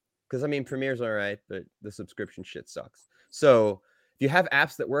 because I mean, Premiere's all right, but the subscription shit sucks. So if you have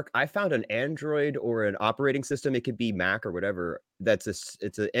apps that work, I found an Android or an operating system. It could be Mac or whatever.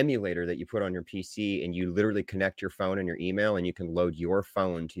 It's an emulator that you put on your PC, and you literally connect your phone and your email, and you can load your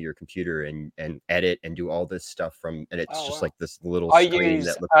phone to your computer and edit and do all this stuff from. And it's just like this little screen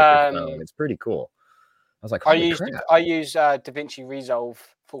that looks like your phone. It's pretty cool. I was like, holy crap. I use DaVinci Resolve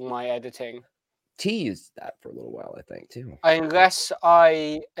for my editing. T used that for a little while, I think, too.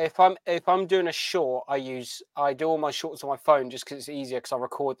 If I'm doing a short, I do all my shorts on my phone just because it's easier because I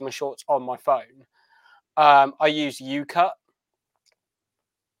record my shorts on my phone. I use UCut,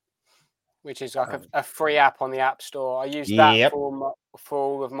 which is like a free app on the App Store. I use that for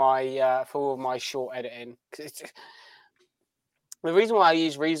all of my short editing. The reason why I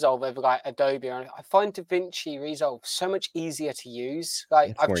use Resolve over like Adobe, I find DaVinci Resolve so much easier to use.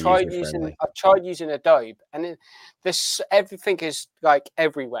 Like I've tried using Adobe, and everything is like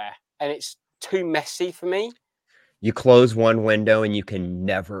everywhere, and it's too messy for me. You close one window and you can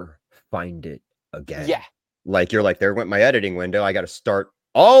never find it again. Yeah, like you're like, there went my editing window. I got to start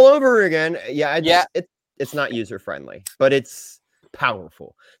all over again. Yeah, it's not user friendly, but it's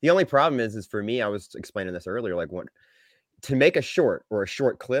powerful. The only problem is for me, I was explaining this earlier, like to make a short or a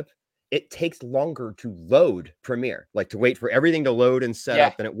short clip, it takes longer to load Premiere, like to wait for everything to load and set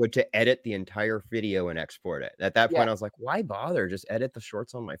up than it would to edit the entire video and export it. At that point, I was like, why bother? Just edit the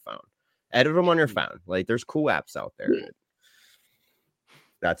shorts on my phone. Edit them on your phone. Like there's cool apps out there.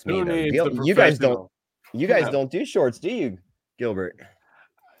 That's me. You guys don't do shorts, do you, Gilbert?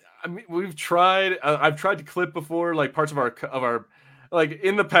 I mean, we've tried. I've tried to clip before, like parts of our. Like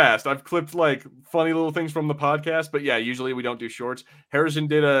in the past, I've clipped like funny little things from the podcast, but yeah, usually we don't do shorts. Harrison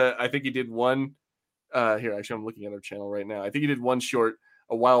I think he did one. Here, actually, I'm looking at our channel right now. I think he did one short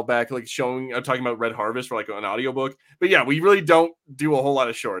a while back, like talking about Red Harvest for like an audiobook. But yeah, we really don't do a whole lot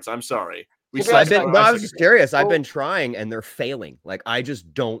of shorts. I'm sorry. I was just curious. I've been trying and they're failing. Like I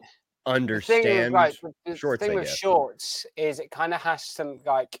just don't understand shorts. The thing with shorts is it kind of has to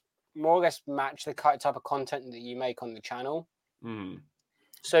like more or less match the type of content that you make on the channel. Mm.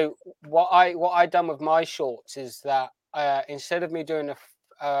 So what I done with my shorts is that instead of me doing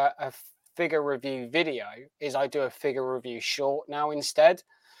a figure review video, is I do a figure review short now instead,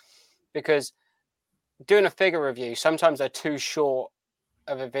 because doing a figure review sometimes they're too short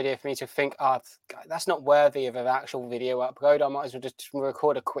of a video for me to think, that's not worthy of an actual video upload. I might as well just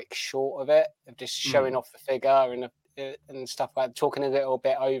record a quick short of it, of just showing off the figure and stuff like that, talking a little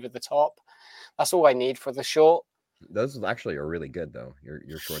bit over the top. That's all I need for the short. Those actually are really good, though.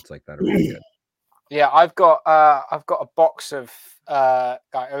 Your shorts like that are really good. Yeah, I've got a box of a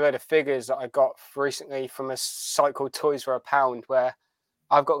load of figures that I got recently from a site called Toys for a Pound, where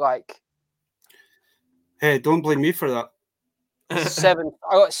I've got like. Hey, don't blame me for that. I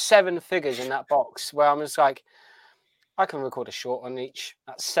got 7 figures in that box where I'm just like, I can record a short on each.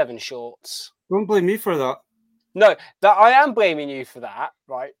 That's 7 shorts. Don't blame me for that. No, that I am blaming you for that,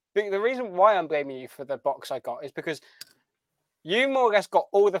 right? The reason why I'm blaming you for the box I got is because you more or less got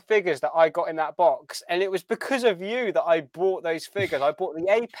all the figures that I got in that box, and it was because of you that I bought those figures. I bought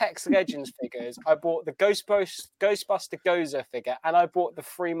the Apex Legends figures, I bought the Ghostbuster Gozer figure, and I bought the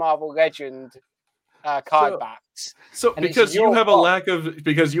free Marvel Legend card backs. So because you have a lack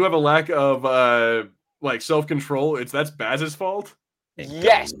of like self-control, that's Baz's fault.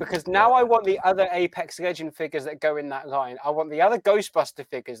 Yes, because now I want the other Apex Legend figures that go in that line. I want the other Ghostbuster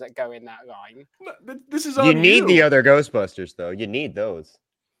figures that go in that line. This is on you. Need the other Ghostbusters though. You need those.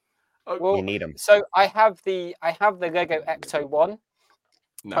 Well, you need them. So I have the Lego Ecto one.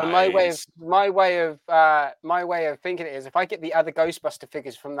 Nice. And my way of thinking it is, if I get the other Ghostbuster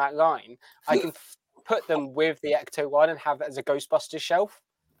figures from that line, I can put them with the Ecto one and have it as a Ghostbuster shelf.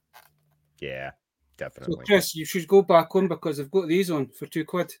 Yeah. Definitely. So Chris, you should go back on because I've got these on for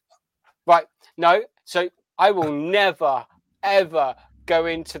 £2. Right. No. So I will never, ever go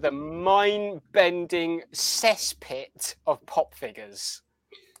into the mind-bending cesspit of pop figures.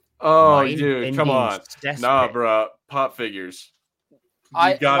 Oh, dude, come on. Nah, bro. Pop figures.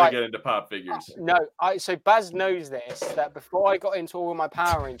 You gotta get into pop figures. So Baz knows this, that before I got into all my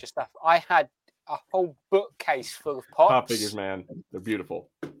Power Ranger stuff, I had a whole bookcase full of pops. Pop figures, man. They're beautiful.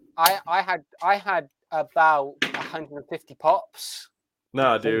 I had about 150 pops.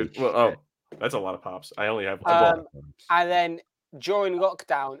 Nah, dude. Well, That's a lot of pops. I only have And then during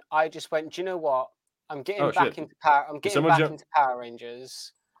lockdown, I just went, do you know what? I'm getting back into Power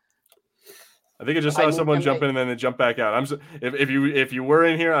Rangers. I think I just saw someone jump in and then they jump back out. If you were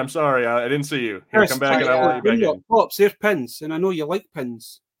in here, I'm sorry. I didn't see you. Here, come back and I will let you back in. Pops, they're pins, and I know you like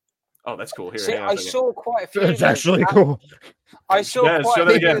pins. Oh, that's cool. Here, see, I saw quite a few. That's actually cool. I saw quite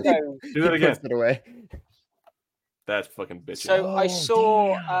a few of those. Do that again. Puts it away. That's fucking bitchy. So I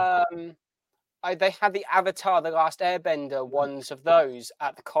saw they had the Avatar: The Last Airbender ones of those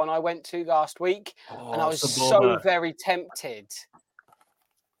at the con I went to last week, and I was so very tempted.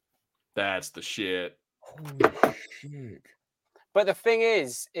 That's the shit. Holy shit. But the thing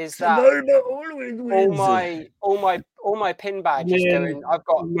is that all my pin badges going. I've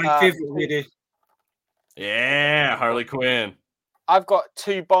got my favorite lady. Yeah, Harley Quinn. I've got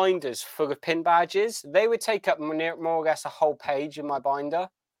 2 binders full of pin badges. They would take up more or less a whole page in my binder.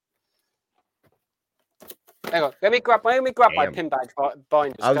 Hang on, let me grab my pin badge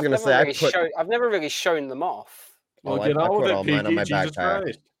binders. I was going to say I've never really shown them off. Well, I put all mine on my Jesus backpack.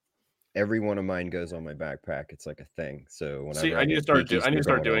 Christ. Every one of mine goes on my backpack. It's like a thing. So when I need to start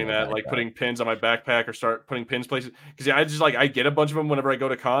doing that, like putting pins on my backpack or start putting pins places. Because I get a bunch of them whenever I go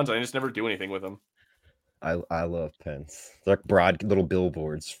to cons. I just never do anything with them. I love pins. They're like broad little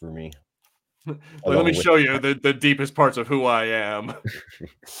billboards for me. Let me show you the deepest parts of who I am.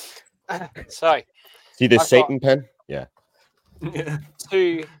 Sorry. See this Satan pen? Yeah.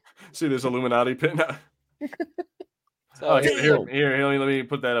 See this Illuminati pin? Here, let me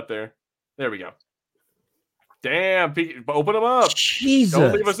put that up there. There we go. Damn, open them up. Jesus.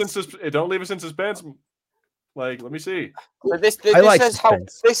 Don't leave us in suspense. Like, let me see. So this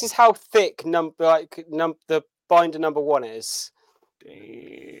is how thick the binder number 1 is.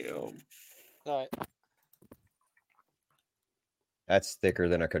 Damn. Right. That's thicker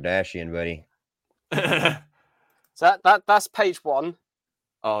than a Kardashian, buddy. So that's page 1.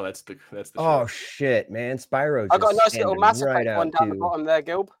 Oh, that's the. Oh shit, man! Spyro. I got a nice little Mass Effect one down the bottom there,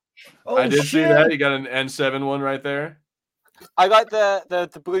 Gilb. Oh, I did see that. You got an N7 one right there. I like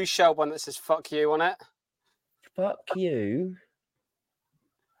the blue shell one that says "fuck you" on it. Fuck you.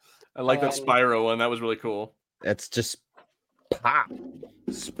 I like that Spyro one. That was really cool. That's just pop.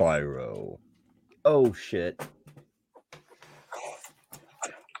 Spyro. Oh shit.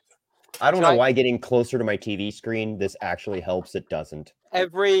 I don't know why getting closer to my TV screen this actually helps. It doesn't.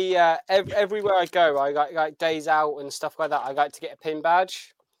 Everywhere I go, I like days out and stuff like that. I like to get a pin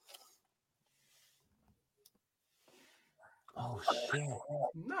badge. Oh shit!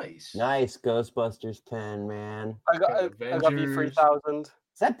 Nice Ghostbusters pin, man. I got V3000. Is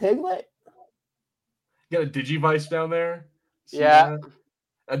that Piglet? You got a Digivice down there. See that?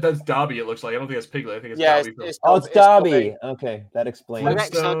 That's Dobby. It looks like. I don't think it's Piglet. I think it's Dobby. It's Dobby. Okay, that explains. Okay,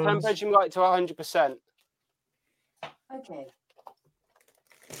 so pin badge you like to 100%. Okay.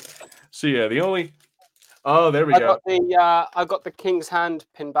 So yeah, the only. Oh, there we go. I got the King's Hand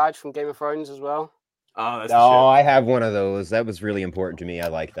pin badge from Game of Thrones as well. Oh, that's I have one of those. That was really important to me. I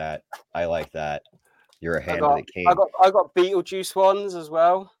like that. You're a hand of the king. I got Beetlejuice ones as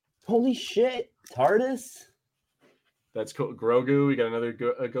well. Holy shit! TARDIS. That's cool. Grogu. We got another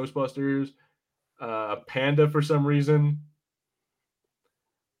Ghostbusters. Panda for some reason.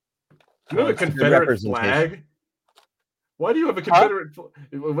 Do you have a Confederate flag? Why do you have a Confederate?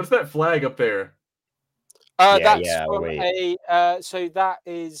 What's that flag up there? So that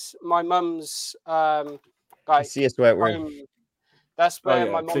is my mum's. I see a sweatwear. That's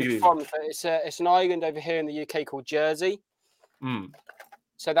where my mum's from. It's an island over here in the UK called Jersey.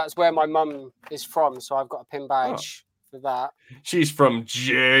 So that's where my mum is from. So I've got a pin badge for that. She's from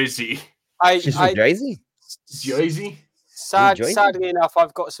Jersey. She's from Jersey? Jersey? Sadly enough,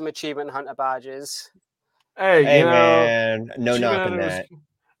 I've got some Achievement Hunter badges. Hey, man, no knocking that.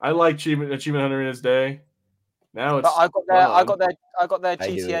 I like Achievement Hunter in its day. Now it's. But I got their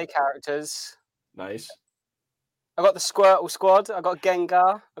GTA characters. Nice. I got the Squirtle squad. I got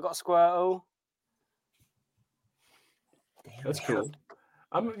Gengar. I got Squirtle. That's cool.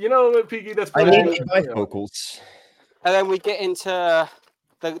 Peaky. That's. I need bifocals. And then we get into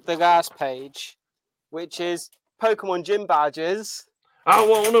the last page, which is Pokemon gym badges. I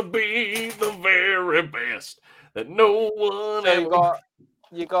want to be the very best that no one ever.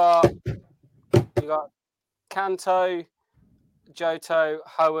 You got Kanto, Johto,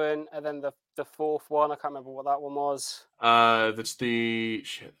 Hoenn, and then the fourth one. I can't remember what that one was. That's the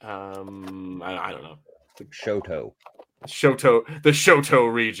shit. I don't know. The Shoto, the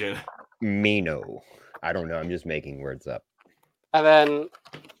Shoto region. Mino. I don't know. I'm just making words up. And then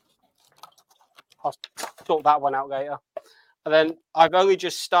I'll sort that one out later. And then I've only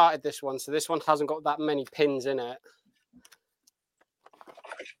just started this one, so this one hasn't got that many pins in it.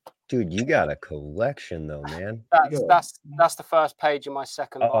 Dude, you got a collection though, man. That's the first page in my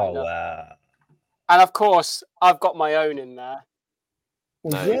second Oh binder. wow. And of course, I've got my own in there.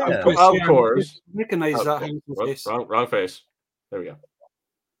 Well, Nice. yeah. Of course. Recognize that. Whoops, wrong face. There we go.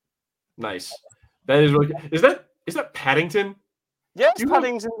 Nice. That is really good. Is that Paddington? Yes, You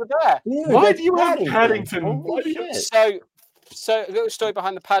Paddington's there. Dude, Why that's do you have Paddington? Holy Why do you- shit. So a little story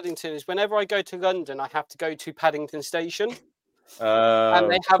behind the Paddington is whenever I go to London, I have to go to Paddington Station,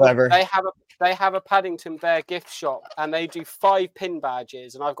 and Clever. they have a Paddington Bear gift shop, and they do 5 pin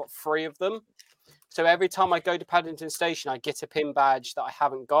badges, and I've got 3 of them. So every time I go to Paddington Station, I get a pin badge that I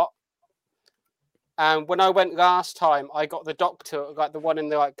haven't got. And when I went last time, I got the doctor, like the one in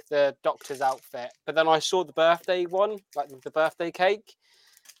the doctor's outfit. But then I saw the birthday one, like the birthday cake.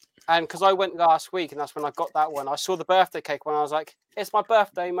 And because I went last week, and that's when I got that one, I saw the birthday cake one. I was like, it's my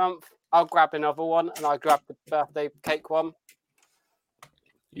birthday month. I'll grab another one. And I grabbed the birthday cake one.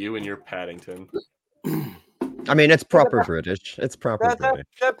 You and your Paddington. I mean, it's proper British. It's proper British.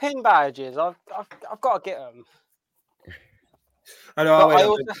 They're pin badges. I've got to get them. I know.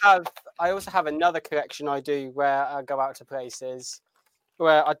 But I also have another collection I do where I go out to places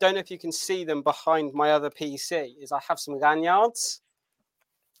where I don't know if you can see them behind my other PC. Is I have some lanyards.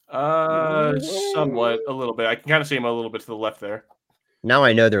 Somewhat, a little bit. I can kind of see him a little bit to the left there. Now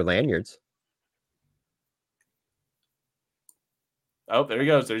I know they're lanyards. Oh, there he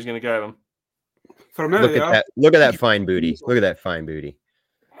goes. There he's gonna grab him. For a minute, Look at that fine booty. Look at that fine booty.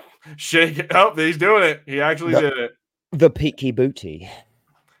 Shake it. Oh, he's doing it. He actually did it. The peaky booty.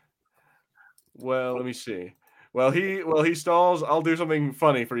 Well, let me see. While he stalls, I'll do something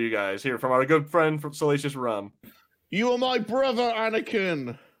funny for you guys here from our good friend from Salacious Rum. You are my brother,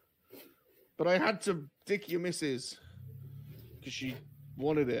 Anakin. But I had to dick your missus because she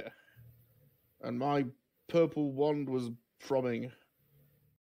wanted it. And my purple wand was throbbing.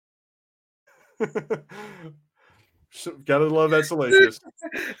 Gotta love that Salacious.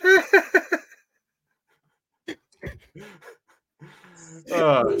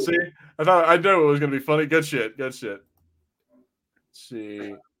 See, I know it was gonna be funny. Good shit. Let's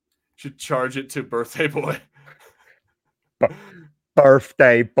see. Should charge it to birthday boy.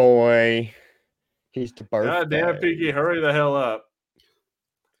 Birthday boy. He's the birthday. God damn, Peaky, hurry the hell up.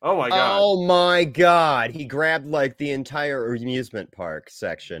 Oh my god. Oh my god. He grabbed like the entire amusement park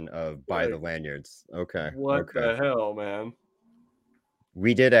section of Buy the Lanyards. Okay. What the hell, man?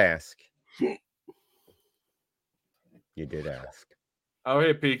 We did ask. You did ask. Oh,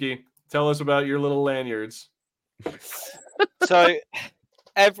 hey, Peaky. Tell us about your little lanyards. So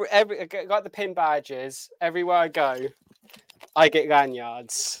every I got the pin badges. Everywhere I go, I get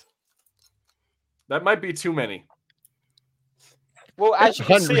lanyards. That might be too many. Well, as you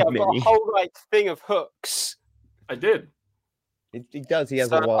can see, I've got many. a whole thing of hooks. I did. He does. He has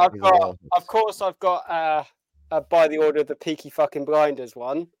So a wall. of course, I've got by the order of the Peaky fucking Blinders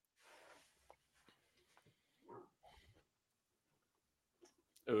one.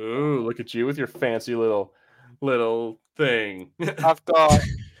 Ooh, look at you with your fancy little thing. I've got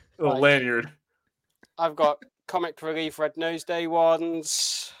little lanyard. I've got Comic Relief Red Nose Day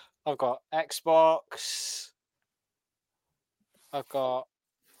ones. I've got Xbox. I've got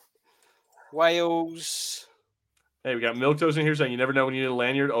Wales. Hey, we got Milk Toast in here saying you never know when you need a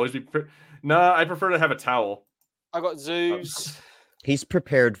lanyard. Always be. Nah, I prefer to have a towel. I got Zoos. He's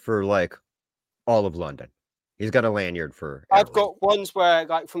prepared for like all of London. He's got a lanyard for. I've everyone. got ones where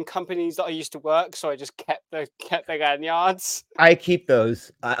from companies that I used to work, so I just kept the lanyards. I keep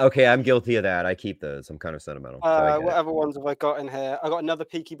those. Okay, I'm guilty of that. I keep those. I'm kind of sentimental. So I get it. Whatever ones have I got in here? I got another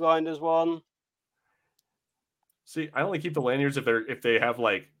Peaky Blinders one. See, I only keep the lanyards if they have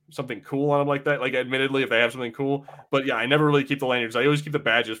like something cool on them like that. Like, admittedly, if they have something cool. But yeah, I never really keep the lanyards. I always keep the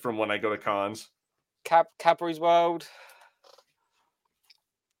badges from when I go to cons. Cadbury's World.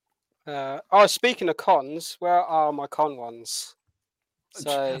 Speaking of cons, where are my con ones?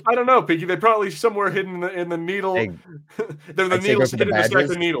 So I don't know, Peaky. They're probably somewhere hidden in the needle. They're the needles hidden just like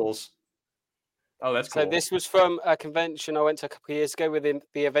the needles. Oh, that's cool. So this was from a convention I went to a couple of years ago where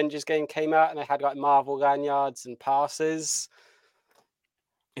the Avengers game came out, and they had like Marvel lanyards and passes.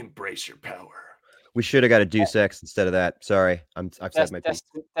 Embrace your power. We should have got a Deus Ex instead of that. Sorry, I've said my piece.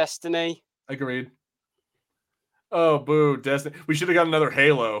 Destiny. Agreed. Oh, boo, Destiny. We should have got another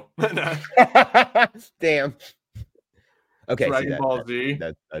Halo. Damn. Okay, Dragon Ball Z.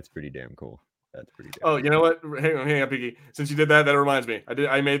 That's pretty damn cool. That's pretty damn cool. You know what? Hang on, Piggy. Since you did that, that reminds me.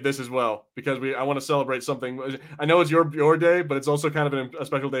 I made this as well because I want to celebrate something. I know it's your day, but it's also kind of a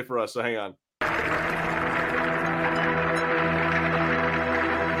special day for us. So hang on.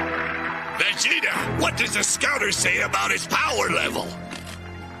 Vegeta, what does the scouter say about his power level?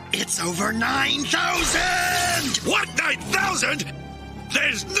 It's over 9,000! What, 9,000?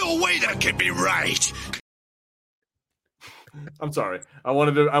 There's no way that can be right. I'm sorry. I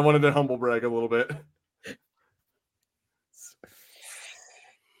wanted to humble brag a little bit.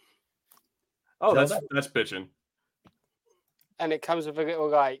 Oh, that's bitching. And it comes with a little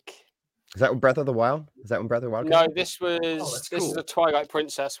like. Is that Breath of the Wild? Is that when Breath of the Wild? No, came this cool. is the Twilight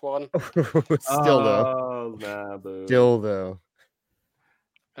Princess one. Still though. Oh, nah, boo. Still though.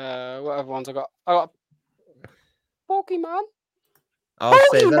 What other ones I got? I got Pokemon. I'll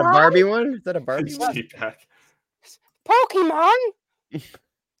say, is that a Barbie one? Is that a Barbie one? Pokemon.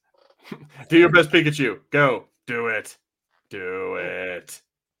 Do your best, Pikachu. Go. Do it. Do it.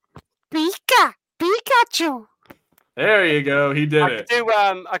 Pikachu. There you go. He did it.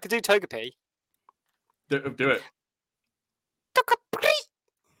 I could do Togepi. Do it.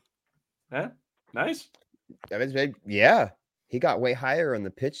 Yeah. Nice. Yeah. He got way higher on the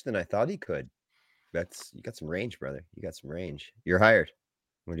pitch than I thought he could. You got some range, brother. You got some range. You're hired.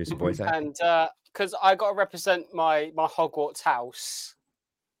 Want to do some voice acting? And because I got to represent my Hogwarts house.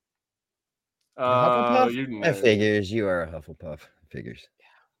 Hufflepuff? That figures. You are a Hufflepuff. Figures.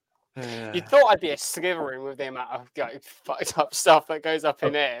 You thought I'd be a Slytherin with the amount of fucked up stuff that goes up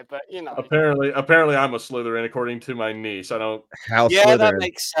in here, but you know. Apparently, I'm a Slytherin according to my niece. I don't. House yeah, Slytherin. That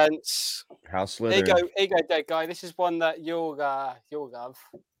makes sense. House Slytherin. Here you go, dead guy. This is one that you'll love.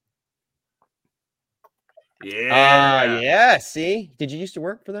 Yeah. Yeah. See, did you used to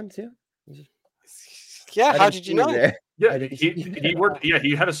work for them too? Yeah. How did you know? Yeah, he worked. Yeah,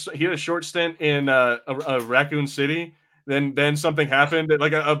 he had a short stint in a Raccoon City. Then something happened.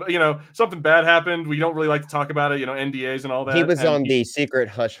 Like something bad happened. We don't really like to talk about it. NDAs and all that. He was on the secret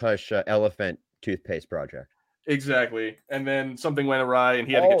hush hush elephant toothpaste project. Exactly. And then something went awry, and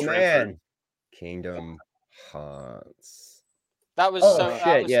he had to get transferred. Man. Kingdom Hearts. That was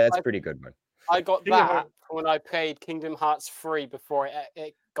shit. That's a pretty good one. I got that when I played Kingdom Hearts 3 before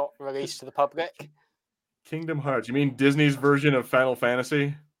it got released to the public. Kingdom Hearts. You mean Disney's version of Final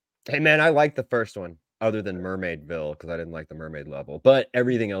Fantasy? Hey man, I like the first one. Other than Mermaidville, because I didn't like the mermaid level, but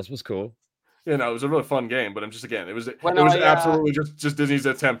everything else was cool. It was a really fun game, but it was absolutely just Disney's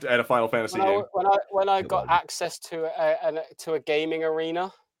attempt at a Final Fantasy game. When I got access to a gaming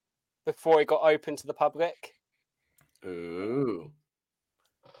arena before it got open to the public. Ooh.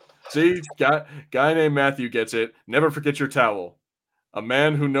 See, guy named Matthew gets it. Never forget your towel. A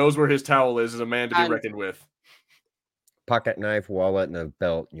man who knows where his towel is a man to be reckoned with. Pocket knife, wallet, and a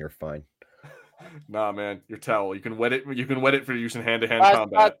belt, and you're fine. Nah, man, your towel. You can wet it. You can wet it for use in hand-to-hand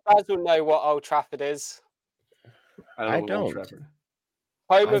combat. Baz will know what Old Trafford is. I don't. Old Trafford.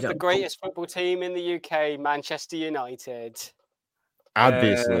 Home of the greatest football team in the UK, Manchester United.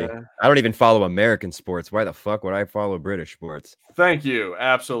 Obviously, I don't even follow American sports. Why the fuck would I follow British sports? Thank you.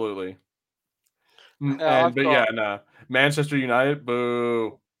 Absolutely. Manchester United.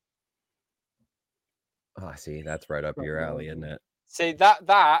 Boo. Oh, see, that's right up your alley, isn't it? See,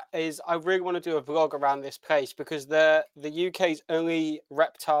 that is, I really want to do a vlog around this place because the UK's only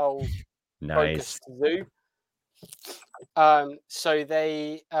reptile focused zoo. So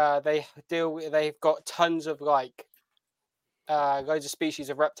they've got tons of loads of species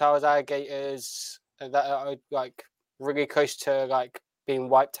of reptiles, alligators that are really close to being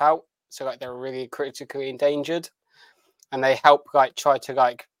wiped out. So they're really critically endangered, and they help try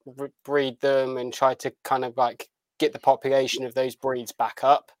to breed them and try to kind of get the population of those breeds back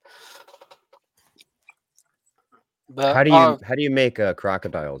up. But how do you make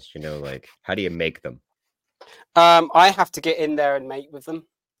crocodiles? How do you make them? I have to get in there and mate with them.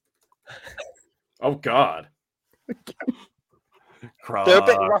 Oh God. They're a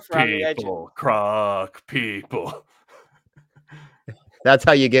bit rough around the edges. Croc people. That's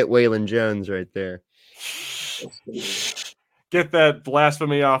how you get Waylon Jones right there. Get that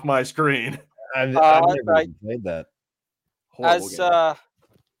blasphemy off my screen. I've never played that.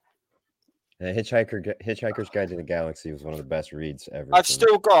 Hitchhiker's Guide to the Galaxy was one of the best reads ever. I've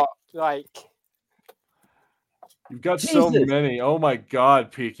still got You've got so many. Oh my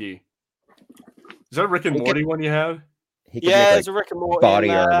God, Peaky. Is that a Rick and Morty one you have? There's a Rick and Morty body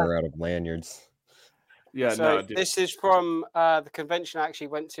armor out of lanyards. Yeah, so this is from the convention I actually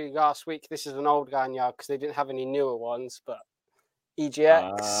went to last week. This is an old lanyard because they didn't have any newer ones, but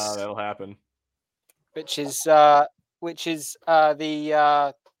EGX. That'll happen. Which is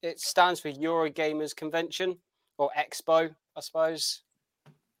it stands for Eurogamers Convention or Expo, I suppose.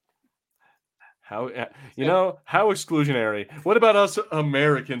 How how exclusionary? What about us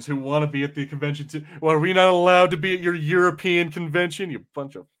Americans who want to be at the convention too? Well, are we not allowed to be at your European convention? You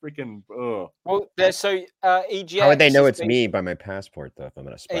bunch of freaking. Well, EGX. How would they know it's me by my passport though? If I'm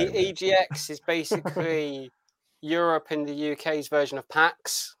gonna Spider-Man. EGX is basically Europe and the UK's version of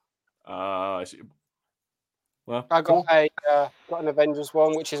PAX. I see. Well, I got got an Avengers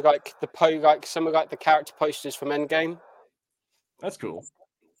one, which is like some of the character posters from Endgame. That's cool.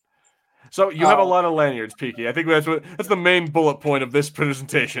 So you have a lot of lanyards, Peaky. I think that's the main bullet point of this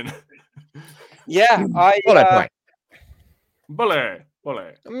presentation. Yeah, Bullet.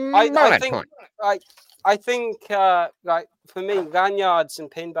 I think like for me, lanyards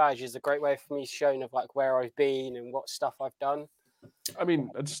and pin badges is a great way for me showing of like where I've been and what stuff I've done. I mean,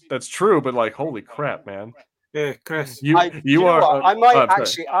 that's true, but like, holy crap, man! Yeah, Chris, you are. I might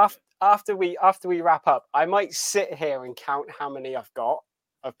actually after we wrap up, I might sit here and count how many I've got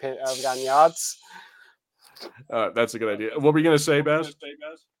of lanyards. That's a good idea. What were you gonna say, Baz?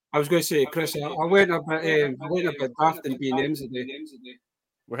 I was going to say, Chris, I went a bit daft in B&Ms today.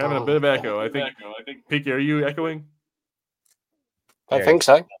 We're having a bit of echo. I think. Peaky, are you echoing? I think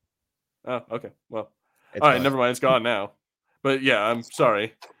so. Oh, okay. Well, It's all right. fine. Never mind. It's gone now. But yeah, I'm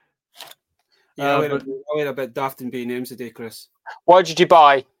sorry. Yeah, I went a bit daft in B&Ms today, Chris. What did you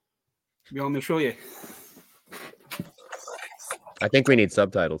buy? You want me to show you? I think we need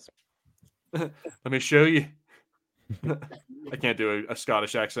subtitles. Let me show you. I can't do a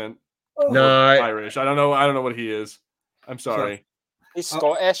Scottish accent. No, Irish. I don't know what he is. I'm sorry. He's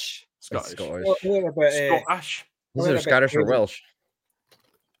Scottish. Scottish. Scottish. Scottish. These are Scottish or Welsh.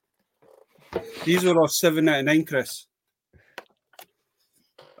 These are all 7 out of 9, Chris.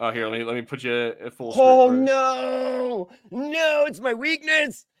 Oh, here, let me put you at full Oh screen. no! No, it's my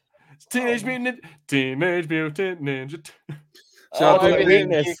weakness. It's Teenage Mutant Ninja. So Oh, I got in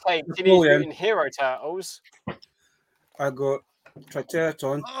the UK, Teenage Mutant Hero Turtles. I got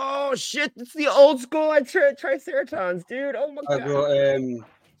Triceratops. Oh shit! It's the old school Triceratons, dude. Oh my I god! got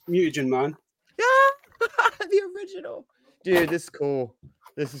Mutagen Man. The original, dude. This is cool.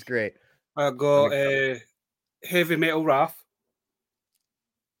 This is great. I got Heavy Metal Raph.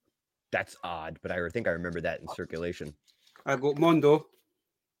 That's odd, but I think I remember that in circulation. I got Mondo.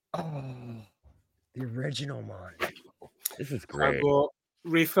 Oh, the original one. This is I great. got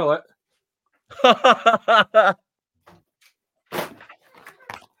Ray Phillip. I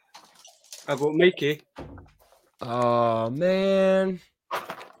got Mikey. Oh man,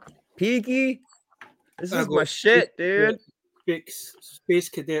 Peaky, this is my shit, dude. Space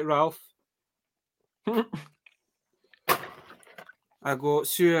Cadet Ralph. I got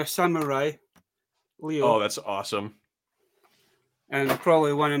Sewer Samurai Leo. Oh, that's awesome. And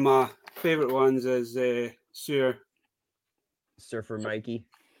probably one of my favorite ones is Sewer Surfer Mikey.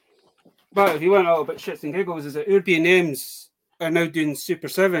 But if you want a little bit shits and giggles, is that European names are now doing Super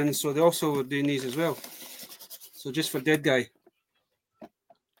 7, so they also were doing these as well. So just for Dead Guy.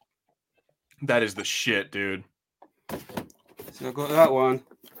 That is the shit, dude. So I got that one.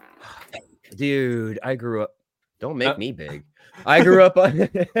 Dude, I grew up. Don't make me big. I grew up on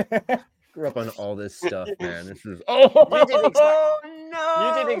all this stuff, man. This is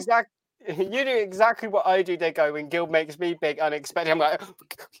You do exactly what I do. They go when Gil makes me big, unexpected. I'm like,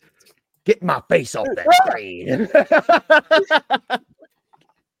 get my face off that screen.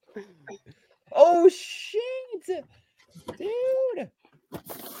 Oh shit, dude.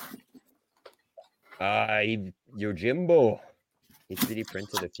 Yojimbo. He 3D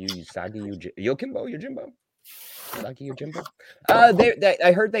printed a few Usagi Yojimbo. Usagi Yojimbo.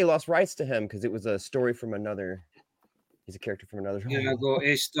 I heard they lost rights to him because it was a story from another. He's a character from another. Yeah, I got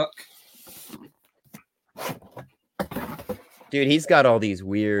A-Stuck. Dude, he's got all these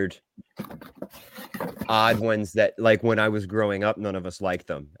weird, odd ones that, like, when I was growing up, none of us liked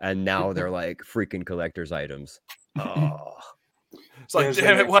them, and now they're like freaking collector's items. Oh, it's like,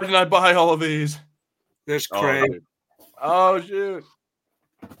 damn it! Why didn't I buy all of these? There's Craig. Oh shoot!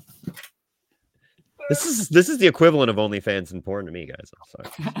 This is the equivalent of OnlyFans and porn to me, guys. I'm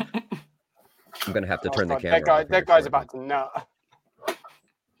sorry. I'm gonna have to turn the camera off. That guy's about to nut.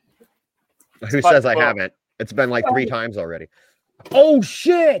 Who says I haven't? It's been like 3 times already. Oh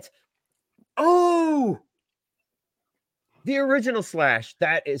shit! Oh, the original Slash.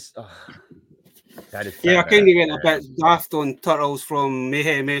 That is. Yeah, I kind of went a bit daft on Turtles from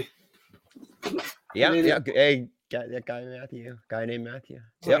Mayhem. Yeah. Hey, guy named Matthew.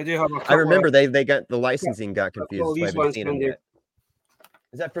 So Yep. I remember they got the licensing got confused. So I haven't seen them yet.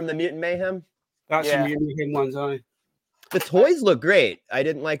 Is that from the Mutant Mayhem? That's the Mutant Mayhem ones, aye. The toys look great. I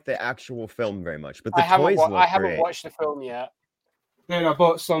didn't like the actual film very much, but the toys look great. I haven't watched the film yet. Then I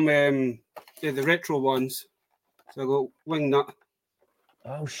bought some the retro ones. So I got Wingnut.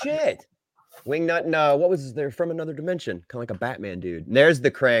 Oh shit. Wingnut, no, what was there from another dimension? Kind of like a Batman dude. And there's the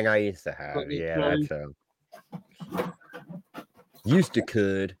Krang I used to have. Got the Yeah, Krang. that's used to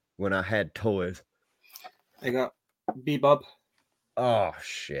could when I had toys. I got Bebop. Oh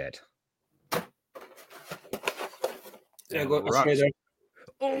shit. I got the Right. Shredder.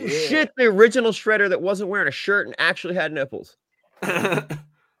 Oh Yeah. shit, the original Shredder that wasn't wearing a shirt and actually had nipples.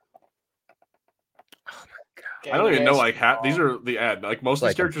 I don't even know like half. These are the ad. Like most of these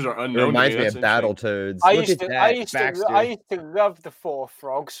Like, characters are It unknown. reminds to me That's of interesting. Battletoads. I Look used at to, that, I used to, Baxter. I used to love the four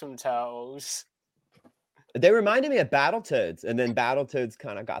frogs from Turtles. They reminded me of Battletoads, and then Battletoads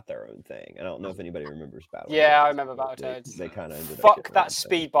kind of got their own thing. I don't know if anybody remembers Battletoads. Yeah, I remember but Battletoads. They kind of ended up Fuck getting their own that thing.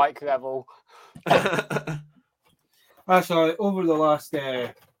 speed bike level. Actually, over the last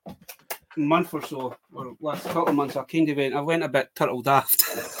month or so, or last couple of months, I went a bit turtle daft.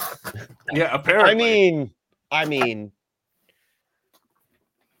 Yeah, apparently. I mean,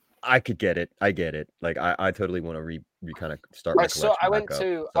 I could get it. I get it. Like I totally want to kind of start my collection I went back up.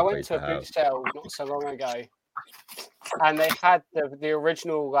 to Stuff I went used to a have. boot sale not so long ago, and they had the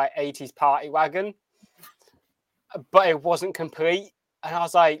original like 80s party wagon, but it wasn't complete. And I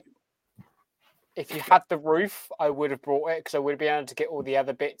was like, if you had the roof, I would have brought it because I would have been able to get all the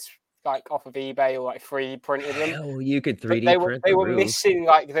other bits like off of eBay or like 3D printed them. Hell, you could But 3D print they the were roof. missing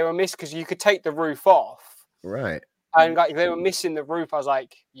because you could take the roof off. Right. And like they were missing the roof. I was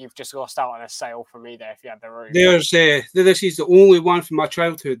like, you've just lost out on a sale for me there if you had the roof. This is the only one from my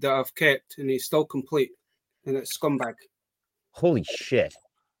childhood that I've kept, and it's still complete, and it's Scumbag. Holy shit.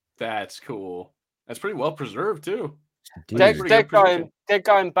 That's cool. That's pretty well preserved too. Dude. Dead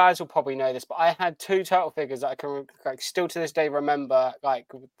guy and Baz will probably know this, but I had two turtle figures that I can like still to this day remember like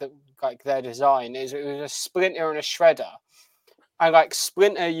their design. It was a Splinter and a Shredder. And like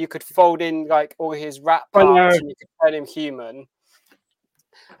Splinter, you could fold in like all his rat parts and you could turn him human.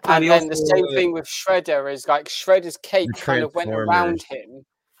 And then the same thing with Shredder is like Shredder's cape kind of went around him.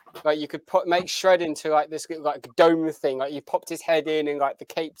 Like you could make Shred into like this like dome thing. Like you popped his head in and like the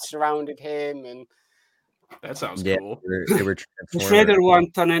cape surrounded him and that sounds cool. They were the Shredder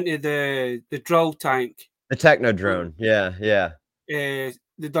one turned into the drill tank. The Techno Drone. Yeah.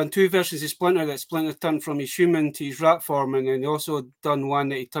 They've done two versions of Splinter that Splinter turned from his human to his rat form, and then they also done one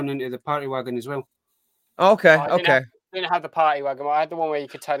that he turned into the party wagon as well. Okay. I didn't have the party wagon. I had the one where you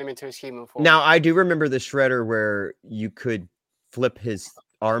could turn him into his human form. Now I do remember the Shredder where you could flip his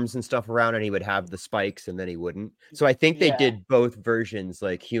arms and stuff around and he would have the spikes and then he wouldn't. So I think they did both versions,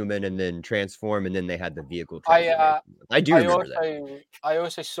 like human and then transform, and then they had the vehicle transformation. I remember that. I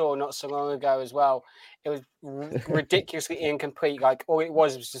also saw not so long ago as well. It was ridiculously incomplete. Like all it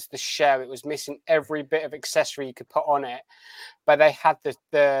was just the shell. It was missing every bit of accessory you could put on it. But they had the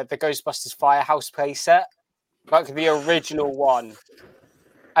Ghostbusters Firehouse playset, like the original one.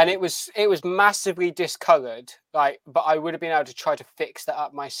 And it was massively discolored, like, but I would have been able to try to fix that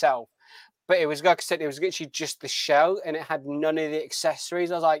up myself. But it was like I said, it was literally just the shell, and it had none of the accessories.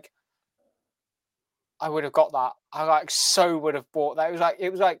 I was like, I would have got that. I would have bought that.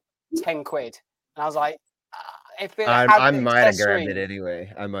 It was like 10 quid, and I was like, if it I might have grabbed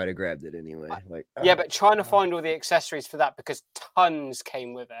it anyway. Like yeah, but trying to find all the accessories for that because tons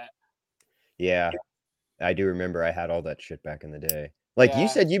came with it. Yeah, I do remember I had all that shit back in the day. Like you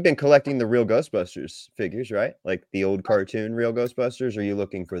said, you've been collecting the real Ghostbusters figures, right? Like the old cartoon real Ghostbusters, or are you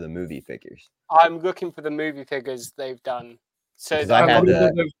looking for the movie figures? I'm looking for the movie figures they've done. So I had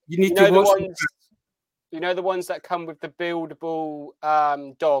you know the ones that come with the buildable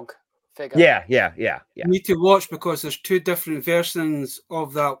dog figure. Yeah. You need to watch because there's two different versions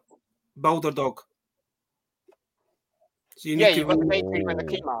of that builder dog. So you need you've got the Gatekeeper and the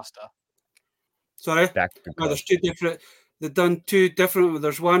Keymaster. Sorry, no, there's two different. They've done two different.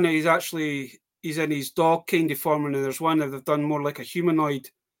 There's one that he's in his dog kind of form, and there's one that they've done more like a humanoid.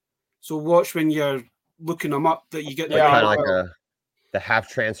 So watch when you're looking them up that you get kind of like the half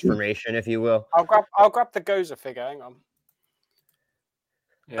transformation, if you will. I'll grab the Gozer figure. Hang on.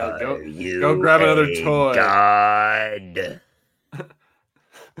 Yeah, go grab another toy. God.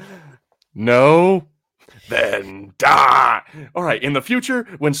 No. Then die. All right. In the future,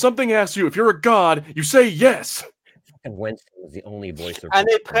 when something asks you if you're a god, you say yes. And Winston was the only voice of. And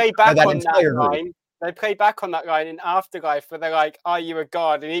they play back on that line. They play back on that line in Afterlife where they're like, "Are you a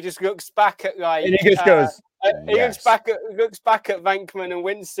god?" And he just looks back at like. And he just goes. He looks back at Venkman and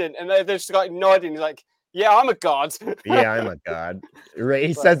Winston, and they're just like nodding. He's like, "Yeah, I'm a god." Yeah, I'm a god. Right?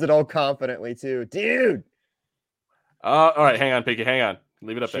 He says it all confidently too, dude. All right, hang on, Peaky, hang on.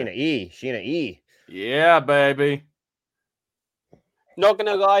 Leave it up there. Sheena E. Yeah, baby. Not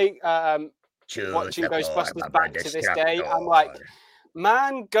gonna lie, watching Ghostbusters back to this day, I'm like,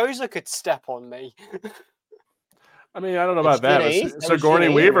 man, Gozer could step on me. I mean, I don't know about that. Sigourney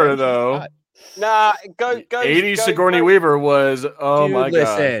Weaver, though. Nah, go. 80s Sigourney Weaver was, oh Dude, my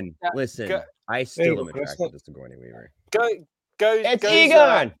listen, god. listen. I still am attracted to Sigourney Weaver. It's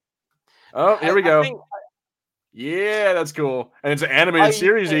Egon! Oh, here we go. Yeah, that's cool. And it's an animated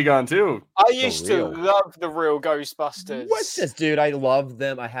series, Egon, too. I used to love the real Ghostbusters. What's this, dude? I love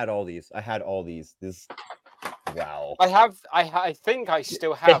them. I had all these. This. Wow. I think I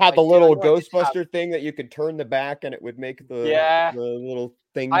still have. They had the little Ghostbuster thing that you could turn the back and it would make the little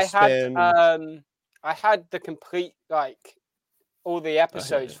thing spin. I had the complete, like, all the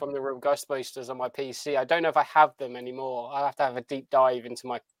episodes from the real Ghostbusters on my PC. I don't know if I have them anymore. I have to have a deep dive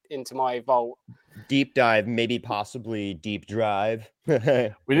into my vault. Deep dive, maybe possibly deep drive. We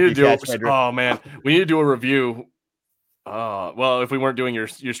need to do we need to do a review. Well, if we weren't doing your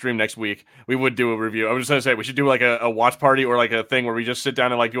stream next week, we would do a review. I was just gonna say we should do like a watch party or like a thing where we just sit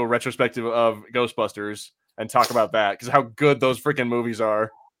down and like do a retrospective of Ghostbusters and talk about that, because how good those freaking movies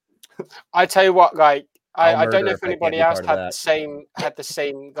are. I tell you what, like I don't know if anybody else had the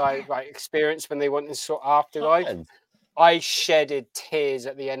same like experience when they went and saw Afterlife. I shedded tears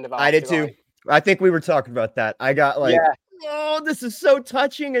at the end of Afterlife. I did too. I think we were talking about that. I got like, oh, this is so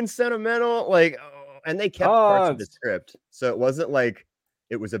touching and sentimental. Like, and they kept parts of the script, so it wasn't like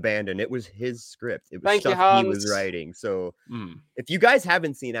it was abandoned. It was his script. It was stuff he was writing. So, if you guys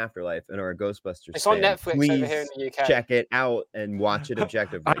haven't seen Afterlife and are a Ghostbusters, it's on Netflix over here in the UK. Check it out and watch it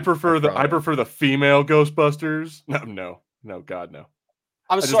objectively. I prefer the female Ghostbusters. No, God, no.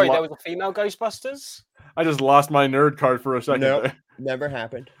 I'm sorry, there was a female Ghostbusters. I just lost my nerd card for a second. No, never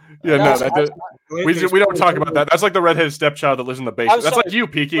happened. Yeah, we don't talk about that. That's like the redheaded stepchild that lives in the basement. That's like you,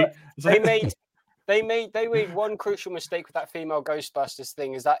 Peaky. They made one crucial mistake with that female Ghostbusters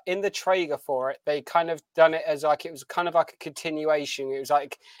thing, is that in the trailer for it, they kind of done it as like it was kind of like a continuation. It was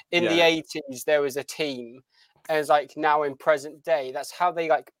like in the 80s there was a team, and it's like now in present day. That's how they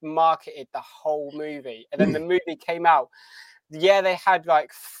like marketed the whole movie. And then the movie came out. Yeah, they had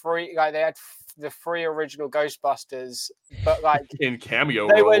like the three original Ghostbusters, but like in cameo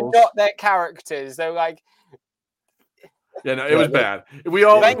they roles. were not their characters. They were like, yeah, no, it was bad. We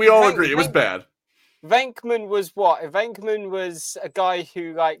all agree it was bad. Venkman was what? Venkman was a guy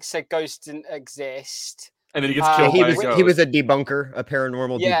who like said ghosts didn't exist, and then he gets killed by a ghost. He was a debunker, a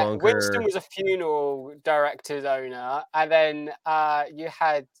paranormal debunker. Winston was a funeral director's owner, and then you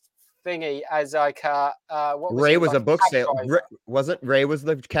had Thingy as like Ray was a book sale. Ray was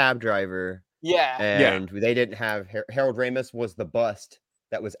the cab driver. Yeah, and they didn't have Harold Ramis was the bust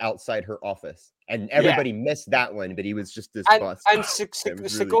that was outside her office, and everybody missed that one, but he was just this bust. And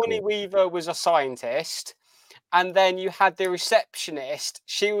Sigourney Weaver was a scientist, and then you had the receptionist.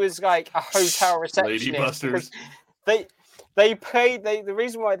 She was like a hotel receptionist. The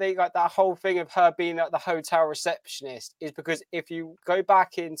reason why they got that whole thing of her being like the hotel receptionist is because if you go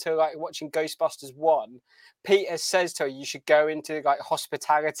back into like watching Ghostbusters 1, Peter says to her you should go into like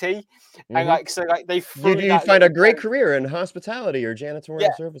hospitality, and like so like they you find a great career in hospitality or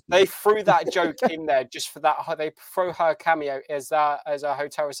janitorial services. They threw that joke in there just for that. They throw her cameo as a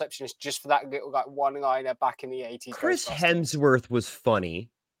hotel receptionist just for that little like one-liner back in the 80s. Chris Hemsworth was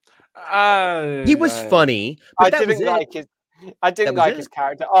funny. He was funny. I didn't like his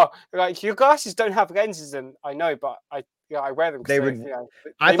character. Oh, like your glasses don't have lenses, and I know, but I wear them.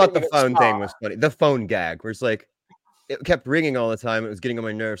 I thought the phone thing was funny. The phone gag, where it's like it kept ringing all the time. It was getting on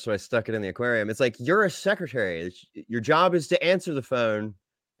my nerves, so I stuck it in the aquarium. It's like you're a secretary. Your job is to answer the phone,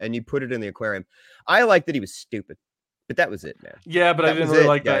 and you put it in the aquarium. I like that he was stupid. But that was it, man. Yeah, but I didn't really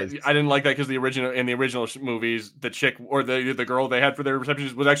like that. I didn't like that because in the original movies, the chick or the girl they had for their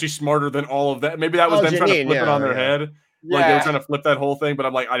receptionist was actually smarter than all of that. Maybe that was them trying to flip it on their head. Yeah. Like they were trying to flip that whole thing. But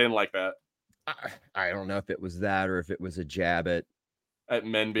I'm like, I didn't like that. I don't know if it was that or if it was a jab at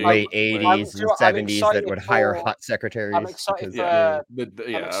men being late 80s and 70s that would hire hot secretaries. I'm excited for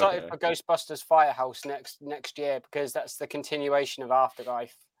Ghostbusters Firehouse next year because that's the continuation of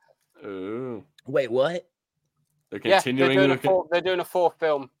Afterlife. Ooh. Wait, what? They're continuing. They're doing a fourth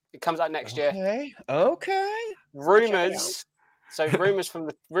film. It comes out next year. Okay. Rumors. So rumors from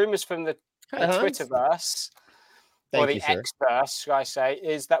the Twitterverse or the Xverse, should I say,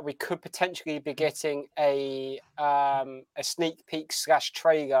 is that we could potentially be getting a sneak peek /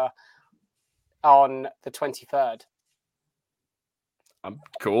 trailer on the 23rd. I'm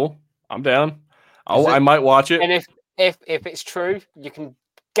cool. I'm down. I might watch it. And if it's true, you can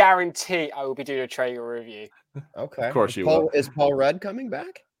guarantee I will be doing a trailer review. Okay. Of course you will. Is Paul Rudd coming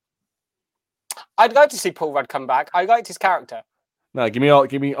back? I'd like to see Paul Rudd come back. I liked his character. No, give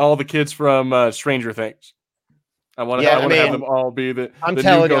me all the kids from Stranger Things. I want to have them all be the. I'm the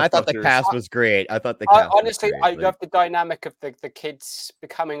telling new you, I thought the Ghostbusters. cast was great. I thought the cast. Honestly, was I great. love the dynamic of the kids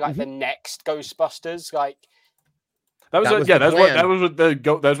becoming like the next Ghostbusters. Like That's what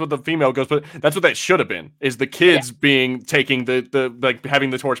the female ghost. But that's what that should have been. Is the kids taking the like having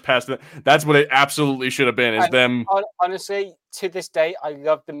the torch passed. That's what it absolutely should have been. Is them. Honestly, to this day, I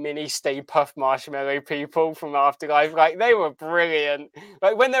love the mini Stay Puft Marshmallow people from Afterlife. Like they were brilliant.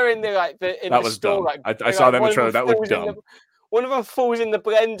 Like when they're in the store. Dumb. Like I saw them in the trailer. That looked dumb. One of them falls in the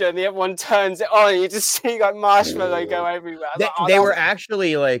blender and the other one turns it on. You just see like marshmallow go everywhere. They were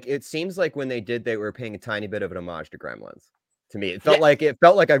actually like, it seems like when they were paying a tiny bit of an homage to Gremlins. To me, it felt like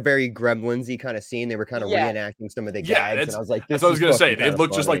a very Gremlins-y kind of scene. They were kind of reenacting some of the gags, and I was like, "This." I was gonna say it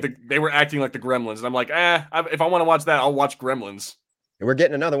looked just like they were acting like the Gremlins, and I'm like, if I want to watch that, I'll watch Gremlins. And we're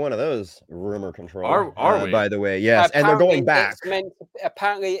getting another one of those. Rumor control. Are we? By the way, yes, and they're going back.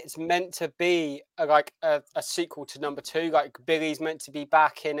 Apparently, it's meant to be a sequel to number 2. Like Billy's meant to be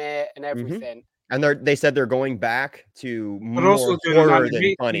back in it and everything. And they said they're going back to they're more also doing horror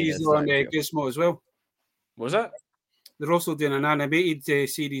than funny on Gizmo as well. What was that? They're also doing an animated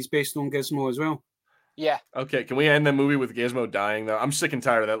series based on Gizmo as well. Yeah. Okay, can we end the movie with Gizmo dying, though? I'm sick and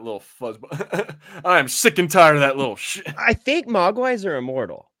tired of that little fuzz. I am sick and tired of that little shit. I think Mogwais are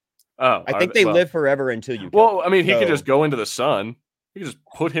immortal. Oh, I think they live forever until you. Well, I mean, he can just go into the sun. You can just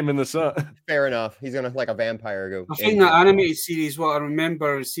put him in the sun. Fair enough. He's gonna like a vampire go. I think that animated series, what I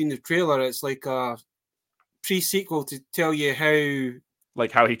remember seeing the trailer, it's like a pre-sequel to tell you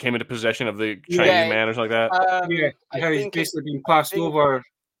how he came into possession of the Chinese man or something like that. How he's basically been passed over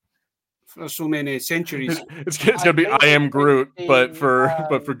for so many centuries. It's gonna be I Am Groot, but for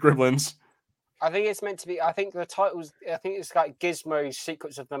Gremlins. I think it's meant to be. I think the title's. I think it's like Gizmo's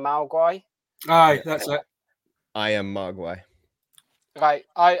Secrets of the Mogwai. Aye, that's it. I Am Mogwai. Right,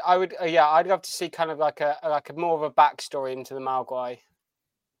 I would. I'd love to see kind of like a more of a backstory into the Mogwai.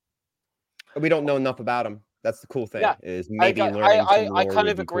 We don't know enough about him. That's the cool thing. Is maybe learning. I kind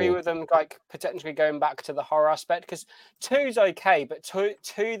of agree with them, like potentially going back to the horror aspect, because 2's okay, but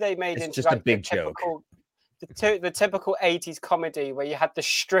two they made it's into just like a big joke. The typical 80s comedy where you had the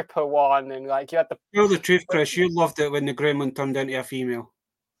stripper one and like you had the. Tell the truth, Chris. You loved it when the gremlin turned into a female.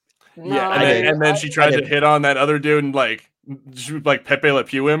 No, and then she tried to hit on that other dude and like Pepe Le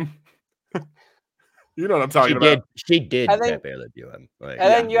Pew him. You know what I'm talking about. She did Pepe Le Pew him. And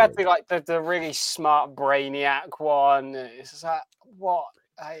then you had the really smart brainiac one. It's just like what.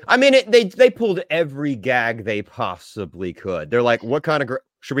 I mean, they pulled every gag they possibly could. They're like, "What kind of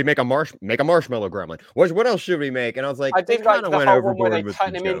should we make a marshmallow gremlin? What else should we make?" And I was like, "I did like the whole one where they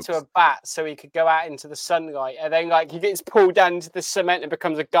turn him into a bat so he could go out into the sunlight, and then like he gets pulled down into the cement and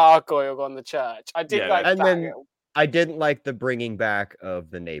becomes a gargoyle on the church." I did like that. Then I didn't like the bringing back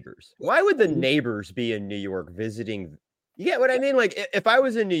of the neighbors. Why would the neighbors be in New York visiting? You get what I mean? Like, if I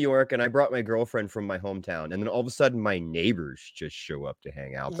was in New York and I brought my girlfriend from my hometown, and then all of a sudden my neighbors just show up to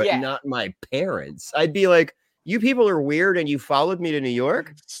hang out, but not my parents, I'd be like, "You people are weird, and you followed me to New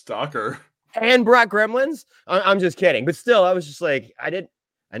York, stalker, and brought gremlins." I'm just kidding, but still, I was just like, I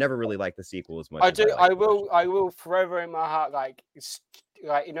never really liked the sequel as much. I will forever in my heart like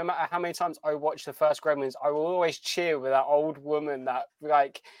no matter how many times I watch the first Gremlins, I will always cheer with that old woman that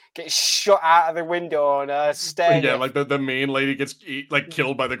like gets shot out of the window on a stair. Yeah, like the main lady gets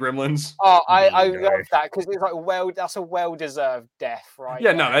killed by the gremlins. Oh, I love that because it's like that's a well-deserved death, right?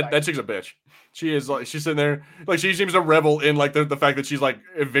 Yeah, no, that chick's a bitch. She is like she's sitting there like she seems to revel in like the fact that she's like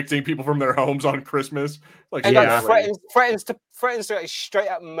evicting people from their homes on Christmas. Like and threatens to like straight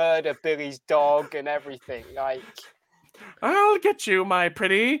up murder Billy's dog and everything. Like I'll get you, my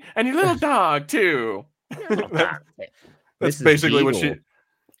pretty, and your little dog too. That's basically what she.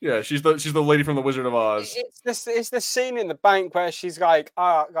 Yeah, she's the lady from the Wizard of Oz. It's the scene in the bank where she's like,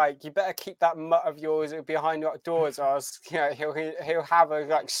 you better keep that mutt of yours behind your doors, or else he'll have a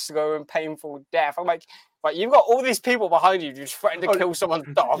like slow and painful death. I'm like you've got all these people behind you just threatening to kill someone's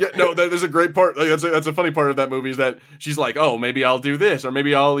dog. Yeah, no, there's a great part. Like, that's a funny part of that movie is that she's like, oh, maybe I'll do this, or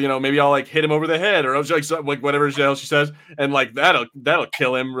maybe I'll like hit him over the head, or like whatever else she says, and like that'll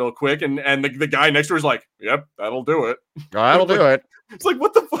kill him real quick, and the guy next to her is like, yep, that'll do it. That'll do it. It's like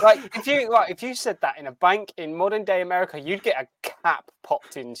what the fuck? Like if you said that in a bank in modern day America, you'd get a cap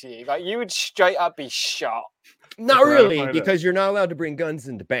popped into you. Like you would straight up be shot. Not really, because you're not allowed to bring guns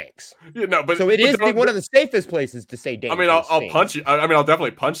into banks. Yeah, no, but so it is one of the safest places to say dangerous. I mean, I'll punch you. I mean, I'll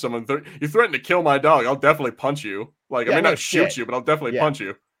definitely punch someone. You threaten to kill my dog, I'll definitely punch you. Like, I may not shoot you, but I'll definitely punch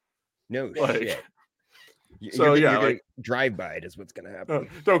you. No like, shit. So you're yeah, gonna like drive by it is what's gonna happen.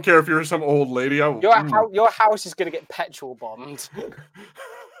 don't care if you're some old lady. Your house is gonna get petrol bombed.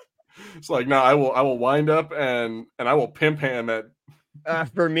 It's like, no, I will wind up and I will pimp hand that.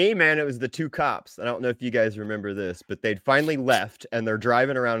 For me, man, it was the two cops. I don't know if you guys remember this, but they'd finally left and they're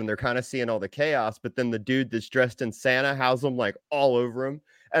driving around and they're kind of seeing all the chaos. But then the dude that's dressed in Santa has them like all over him.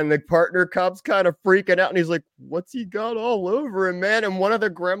 And the partner cop's kind of freaking out. And he's like, what's he got all over him, man? And one of the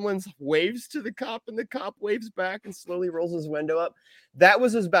gremlins waves to the cop and the cop waves back and slowly rolls his window up. That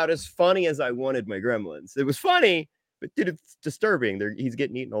was about as funny as I wanted my gremlins. It was funny. But dude, it's disturbing. He's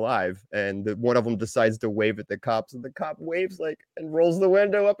getting eaten alive, and one of them decides to wave at the cops, and the cop waves like and rolls the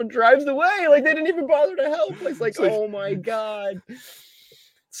window up and drives away. Like they didn't even bother to help. It's like, oh my god,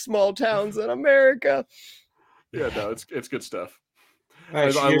 small towns in America. Yeah, no, it's good stuff. I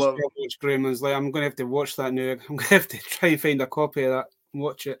love watch Gremlins. Like I'm gonna have to watch that now. I'm gonna have to try and find a copy of that and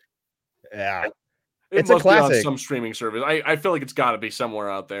watch it. Yeah. It's a classic. Be on some streaming service. I feel like it's got to be somewhere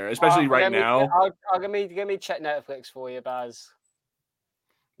out there, especially right now. Let me check Netflix for you, Baz.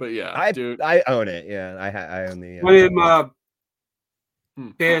 But yeah, I own it. Yeah, I own the. One of my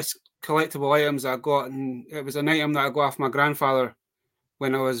best collectible items I got, and it was an item that I got off my grandfather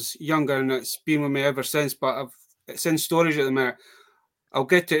when I was younger, and it's been with me ever since. But it's in storage at the minute. I'll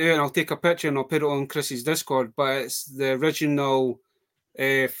get it out and I'll take a picture and I'll put it on Chris's Discord. But it's the original.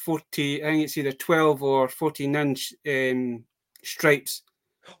 40, I think it's either 12 or 14-inch stripes.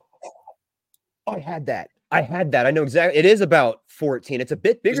 Oh, I had that. I know exactly. It is about 14. It's a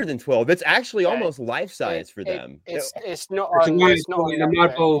bit bigger than 12. It's actually almost life size for them. It's not. It's like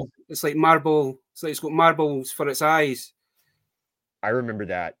marble. It's like marble. It's like it's got marbles for its eyes. I remember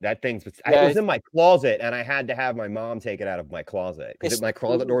that. That thing's. It was in my closet, and I had to have my mom take it out of my closet because my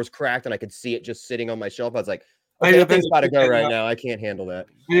closet door was cracked, and I could see it just sitting on my shelf. I was like. Okay, that thing's about to go right now. I can't handle that.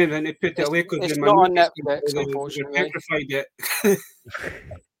 Yeah, then they put it away because it's not on Netflix, unfortunately.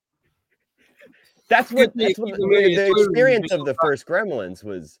 That's what the experience of the first Gremlins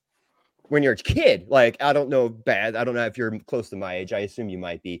was when you're a kid. Like, I don't know if you're close to my age. I assume you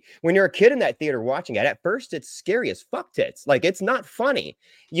might be. When you're a kid in that theater watching it, at first it's scary as fuck tits. Like, it's not funny.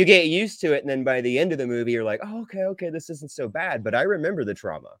 You get used to it, and then by the end of the movie, you're like, oh, okay, this isn't so bad. But I remember the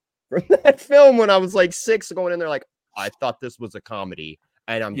trauma from that film when I was like 6, going in there like, I thought this was a comedy,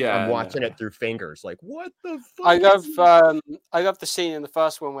 and I'm watching it through fingers. Like, what the fuck? I love the scene in the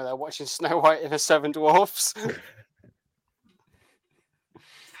first one where they're watching Snow White and the Seven Dwarfs.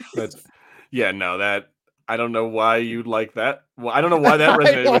 I don't know why you'd like that. Well, I don't know why that resonated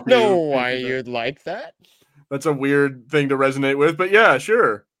with you. I don't know why you'd like that. That's a weird thing to resonate with, but yeah,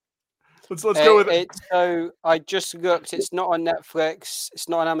 sure. Let's go with it. So I just looked. It's not on Netflix. It's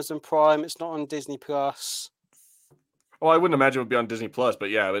not on Amazon Prime. It's not on Disney Plus. Well, I wouldn't imagine it would be on Disney Plus, but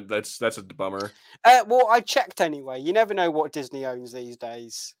yeah, that's a bummer. Well, I checked anyway. You never know what Disney owns these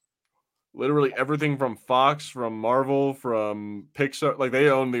days. Literally everything from Fox, from Marvel, from Pixar. Like they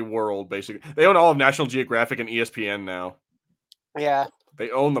own the world basically. They own all of National Geographic and ESPN now. Yeah.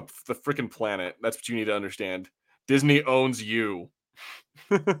 They own the freaking planet. That's what you need to understand. Disney owns you.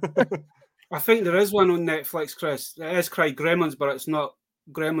 I think there is one on Netflix, Chris. It is called Gremlins, but it's not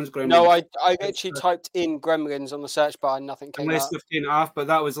Gremlins. No, I actually typed in Gremlins on the search bar and nothing came up. They've taken it off, but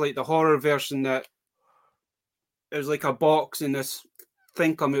that was like the horror version that it was like a box and this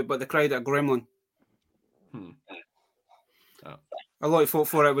thing come out, but they cried it a gremlin. Oh. A lot of folk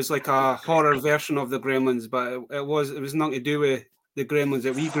thought it was like a horror version of the Gremlins, but it was nothing to do with the Gremlins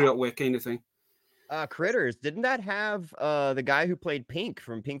that we grew up with, kind of thing. Critters, didn't that have the guy who played Pink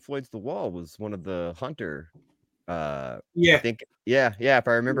from Pink Floyd's The Wall was one of the Hunter? I think if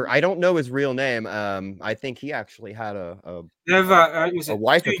I remember, I don't know his real name. I think he actually had a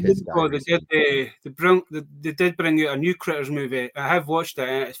wife of his. They did bring out a new Critters movie. I have watched it,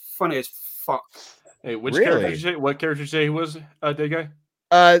 and it's funny as fuck. Hey, which character did you say? What character did you say he was? Dead guy?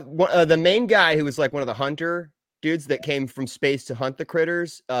 The main guy who was like one of the Hunter dudes that came from space to hunt the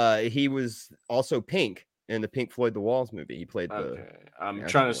critters. He was also Pink in the Pink Floyd The Walls movie. He played the. I'm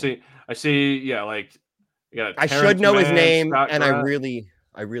trying to see. I see. Yeah, like. I should know his name, and I really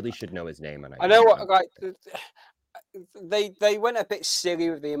should know his name. And I know what. Like, they went a bit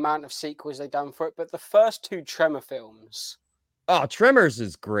silly with the amount of sequels they done for it, but the first 2 Tremor films. Oh, Tremors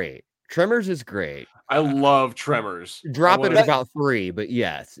is great. I love Tremors. Drop it at about 3, but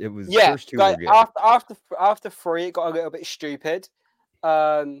yes, it was. Yeah, first 2 like, were good. after 3, it got a little bit stupid.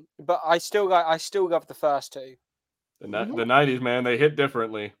 But I still love the first 2. The 90s, man, they hit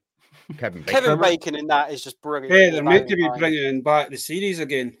differently. Kevin Bacon in that is just brilliant. Yeah, they're meant to be bringing back the series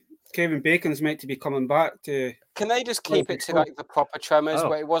again. Kevin Bacon's meant to be coming back to. Can they just keep it to like the proper Tremors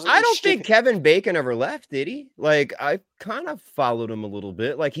where it wasn't? I don't think Kevin Bacon ever left, did he? Like, I kind of followed him a little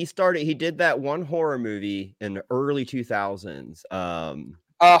bit. Like, he did that one horror movie in the early 2000s.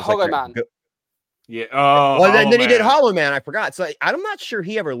 Hollow Man. Yeah. Oh, well, then he did Hollow Man. I forgot. So I'm not sure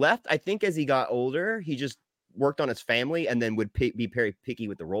he ever left. I think as he got older, he just worked on his family and then would be very picky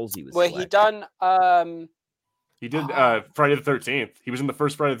with the roles he was. Well, selecting. he done. He did Friday the 13th. He was in the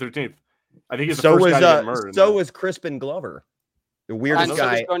first Friday the 13th. I think he's the first guy to get murdered. So was Crispin Glover, the weirdest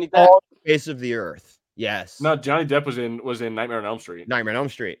guy on the face of the earth. Yes. No, Johnny Depp was in Nightmare on Elm Street. Nightmare on Elm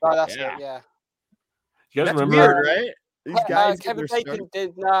Street. Oh, that's it. Yeah. You guys that's remember? Weird, right? These guys. Kevin Bacon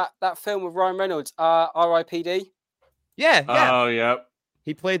did that film with Ryan Reynolds. R.I.P.D. Yeah. Oh, yeah.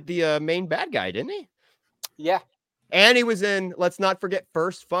 He played the main bad guy, didn't he? Yeah. And he was in, let's not forget,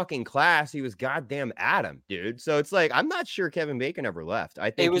 First Fucking Class. He was goddamn Adam, dude. So it's like, I'm not sure Kevin Bacon ever left. I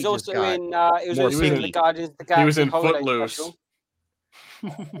think he was also in the Guardians of the Galaxy. He was in Holiday Footloose.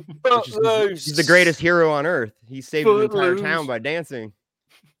 Footloose. He's the greatest hero on earth. He saved the entire town by dancing.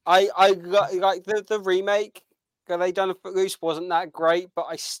 I got like the remake that they done of Footloose wasn't that great, but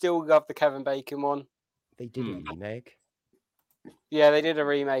I still love the Kevin Bacon one. They did a remake. Yeah, they did a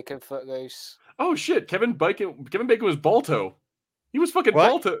remake of Footloose. Oh shit! Kevin Bacon was Balto. He was fucking what?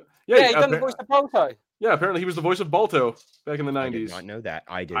 Balto. Yeah, he done the voice of Balto. Yeah, apparently he was the voice of Balto back in the 90s. I did not know that.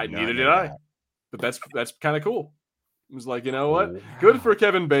 Neither did I. But that's kind of cool. It was like, you know what? Wow. Good for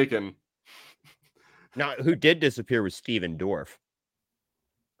Kevin Bacon. Now, who did disappear was Steven Dorff.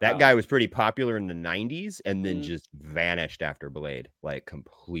 That guy was pretty popular in the 90s and then just vanished after Blade. Like,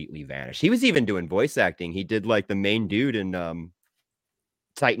 completely vanished. He was even doing voice acting. He did, like, the main dude in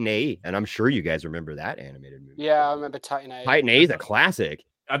Titan AE. And I'm sure you guys remember that animated movie. Yeah, I remember Titan AE. Titan AE is a classic.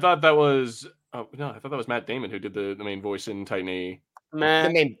 I thought that was... Oh, no, I thought that was Matt Damon who did the main voice in Titan AE. The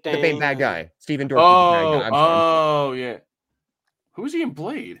main bad guy. Steven Dorff. Oh, yeah. Who was he in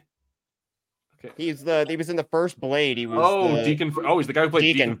Blade? Okay. He was in the first Blade. He was Deacon. He's the guy who played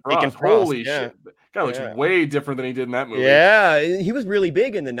Deacon Frost. Holy shit! That guy looks way different than he did in that movie. Yeah, he was really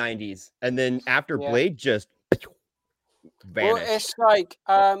big in the 90s, and then after Blade, just vanished. Well, it's like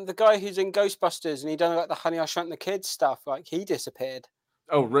the guy who's in Ghostbusters, and he done like the Honey I Shrunk the Kids stuff. Like he disappeared.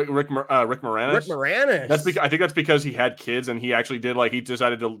 Oh, Rick Moranis. Rick Moranis. I think that's because he had kids, and he actually did he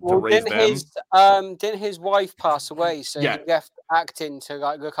decided to raise them. Didn't his wife pass away? So he left acting to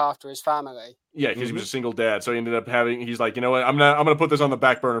look after his family. Yeah, because he was a single dad, so he ended up he's like, you know what, I'm gonna put this on the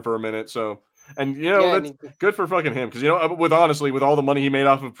back burner for a minute. So, and that's good for fucking him, because with all the money he made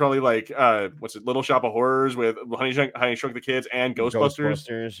off of probably Little Shop of Horrors with Honey Shrunk the Kids and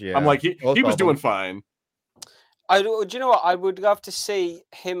Ghostbusters. Yeah, I'm like he was doing fine. Do you know what? I would love to see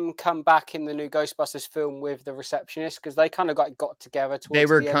him come back in the new Ghostbusters film with the receptionist, because they kind of got together. They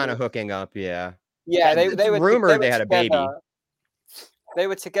were kind of hooking up, yeah. Yeah, they were rumored they had a baby. They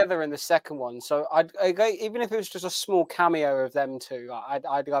were together in the second one, so I'd even if it was just a small cameo of them two,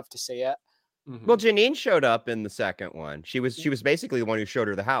 I'd love to see it. Mm-hmm. Well, Janine showed up in the second one. She was basically the one who showed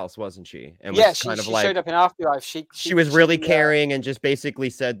her the house, wasn't she? And she showed up in Afterlife. She was really caring and just basically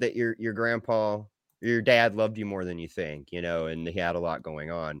said that your grandpa. Your dad loved you more than you think, and he had a lot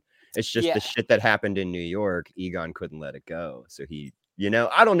going on. It's just the shit that happened in New York. Egon couldn't let it go. So he,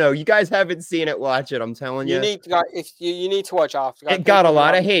 I don't know. You guys haven't seen it. Watch it. I'm telling you. You need to watch Afterlife. It got a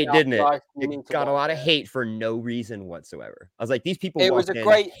lot of hate, didn't it? It got a lot of hate for no reason whatsoever. I was like, these people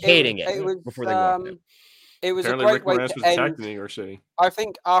hating it before they walked in. It was apparently a great way to end New York City. I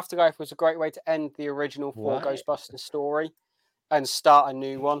think Afterlife was a great way to end the original four Ghostbusters story and start a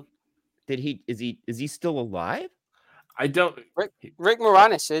new one. Is he still alive? I don't. Rick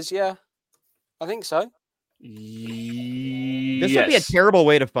Moranis is, yeah. I think so. This would be a terrible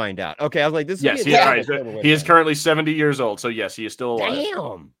way to find out. Okay, I was like, this. Yes, he is currently 70 years old. So yes, he is still alive.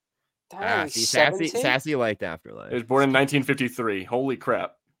 Damn. Sassy liked Afterlife. He was born in 1953. Holy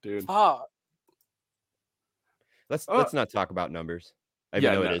crap, dude. Let's not talk about numbers. It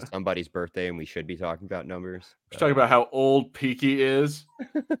is somebody's birthday, and we should be talking about numbers. Let's talk about how old Peaky is.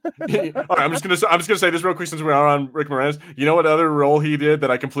 All right, I'm just gonna say this real quick since we're on Rick Moranis. You know what other role he did that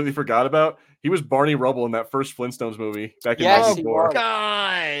I completely forgot about? He was Barney Rubble in that first Flintstones movie back in '94. Oh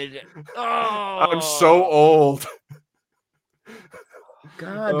God! Oh, I'm so old.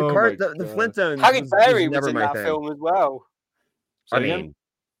 God, the Flintstones. Halle Berry was in that film as well. I mean,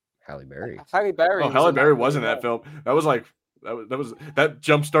 Halle Berry. Halle Berry. Oh, Halle Berry was in that film. That was like. That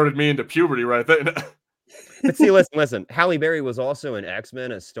jump started me into puberty right then. But see, listen. Halle Berry was also in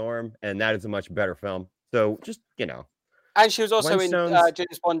X-Men as Storm, and that is a much better film. So just And she was also in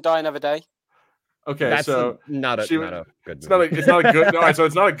James Bond: Die Another Day. Okay, That's so not a she- good movie. it's not a good. No, so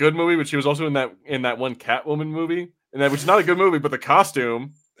it's not a good movie, but she was also in that one Catwoman movie, which is not a good movie, but the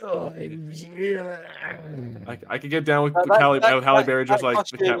costume. I could get down with Halle Berry just like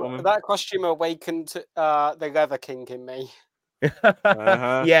the Catwoman. That costume awakened the leather kink in me.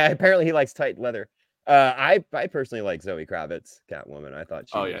 Yeah, apparently he likes tight leather. I personally like Zoe Kravitz, Catwoman. I thought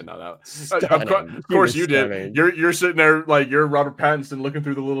she. Oh was yeah, no, that. stunning. Of course you stunning. did. You're sitting there like you're Robert Pattinson looking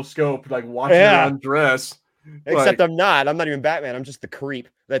through the little scope, like watching her undress. Except like, I'm not. I'm not even Batman. I'm just the creep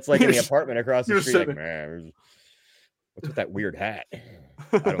that's like in the apartment across the street. Like, man, what's with that weird hat?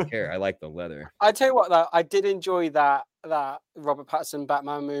 I don't care. I like the leather. I tell you what, though, I did enjoy that Robert Pattinson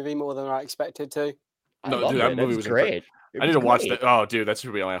Batman movie more than I expected to. No, dude, that movie was great. I need to watch that. Oh, dude, that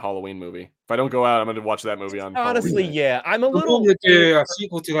should be like a Halloween movie. If I don't go out, I'm going to watch that movie on. Honestly, Halloween. yeah, I'm a little. I'm going to do a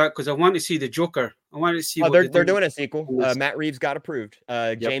sequel to that because I want to see the Joker. I want to see. They're doing a sequel. Matt Reeves got approved.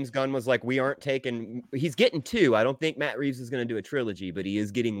 James Gunn was like, "We aren't taking." He's getting 2. I don't think Matt Reeves is going to do a trilogy, but he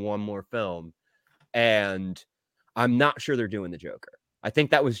is getting 1 more film, and I'm not sure they're doing the Joker. I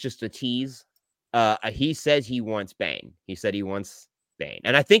think that was just a tease. He says he wants Bane. He said he wants Bane.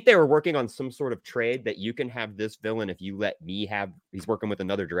 And I think they were working on some sort of trade that you can have this villain if you let me have. He's working with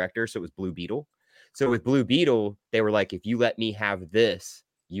another director, so it was Blue Beetle. So with Blue Beetle, they were like, if you let me have this,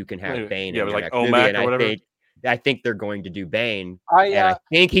 you can have Bane. Yeah, in like next OMAC movie. And or whatever. I think they're going to do Bane. I and I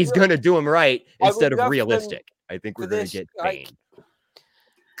think he's going to do him right instead of realistic. I think we're going to get Bane.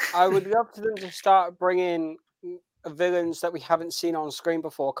 I would love for them to start bringing villains that we haven't seen on screen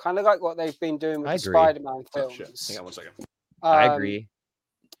before, kind of like what they've been doing with the Spider-Man films. Oh, shit. Hang on 1 second. I agree.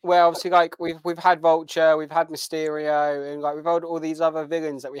 Well, obviously, like we've had Vulture, we've had Mysterio, and like we've had all these other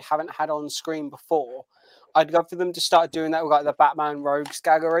villains that we haven't had on screen before. I'd love for them to start doing that with like the Batman Rogues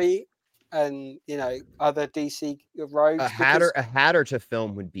gallery, and other DC rogues. A Hatter to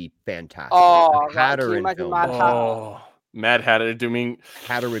film would be fantastic. Oh, Hatter can you imagine film. Mad Hatter? Oh, Mad Hatter doing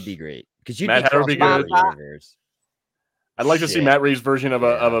Hatter would be great because you'd Mad Hatter would be good. Universe. I'd like to see Matt Reeves' version of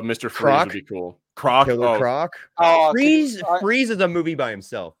a Mr. Freeze would be cool. Croc. Killer Croc. Oh, Freeze is a movie by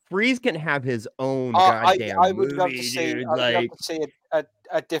himself. Freeze can have his own goddamn I would movie, love to see. dude. I'd love to see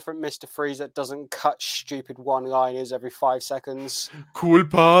a different Mr. Freeze that doesn't cut stupid one-liners every 5 seconds. Cool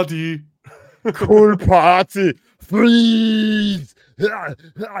party. Cool party. Freeze.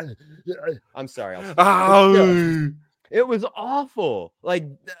 I'm sorry. It was awful. Like.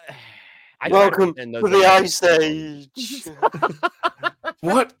 Welcome to the Ice Age.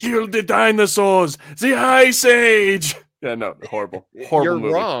 What killed the dinosaurs? The Ice Age. Yeah, no, horrible. You're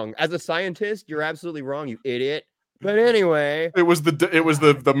movie. wrong. As a scientist, you're absolutely wrong, you idiot. But anyway, it was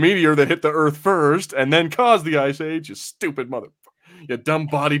the meteor that hit the Earth first and then caused the Ice Age. You stupid motherfucker. You dumb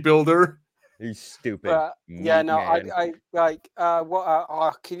bodybuilder. You stupid. Yeah, no, I like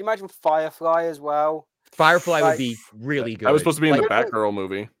can you imagine Firefly as well? Firefly would be really good. I was supposed to be in the Batgirl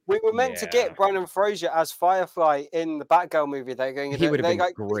movie. We were meant to get Brendan Fraser as Firefly in the Batgirl movie. He would have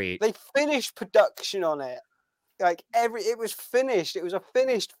been great. They finished production on it. Like it was finished. It was a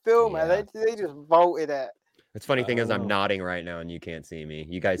finished film, and they just vaulted it. The funny thing is, I'm nodding right now, and you can't see me.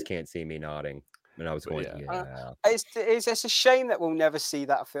 You guys can't see me nodding. And I was going, It's a shame that we'll never see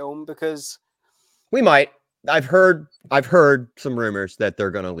that film because we might. I've heard some rumors that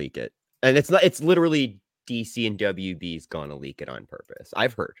they're gonna leak it. And it's literally DC and WB's gonna leak it on purpose.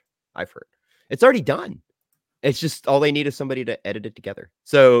 I've heard. It's already done. It's just all they need is somebody to edit it together.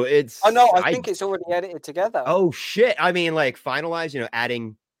 So it's. Oh no, I think it's already edited together. Oh shit! I mean, like finalize.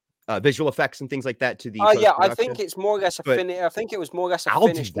 Adding visual effects and things like that to the. Oh yeah, I think it's more or less a finished. I think it was more or less a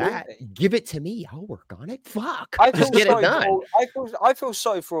finished movie. Give it to me. I'll work on it. Fuck. Just get it done. I feel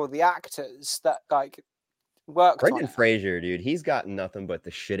sorry for all the actors that like. Brendan Fraser, dude, he's got nothing but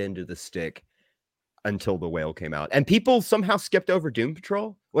the shit into the stick until The Whale came out. And people somehow skipped over Doom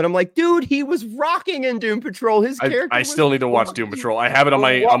Patrol when I'm like, dude, he was rocking in Doom Patrol. His character. I still need to watch Doom Patrol. I have it on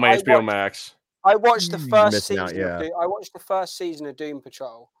my HBO Max. I watched the first season. I watched the first season of Doom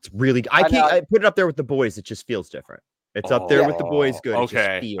Patrol. It's really good. I put it up there with The Boys. It just feels different. It's up there with The Boys. Good.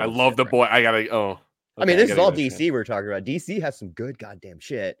 Okay. I love The Boy. I gotta. Okay, I mean, this is all DC we're talking about. DC has some good goddamn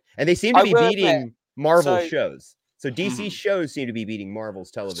shit, and they seem to be beating Marvel shows. So DC shows seem to be beating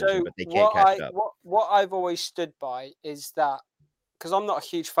Marvel's television, but they can't catch up. What I've always stood by is that because I'm not a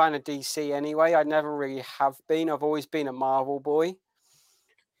huge fan of DC anyway. I never really have been. I've always been a Marvel boy.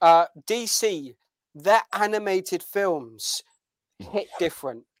 DC, their animated films hit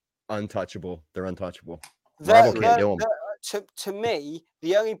different. Untouchable. They're untouchable. Marvel can't do them. To me,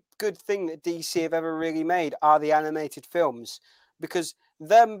 the only good thing that DC have ever really made are the animated films because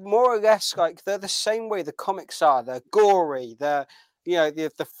they're more or less like they're the same way the comics are. They're gory. They're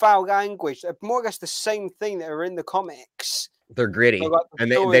the foul language, they're more or less the same thing that are in the comics. They're gritty, So, like, and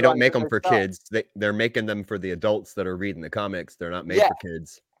they don't make them for kids. They're making them for the adults that are reading the comics. They're not made for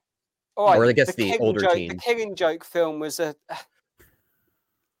kids. Right. Or I guess the older teens. The Killing Joke film was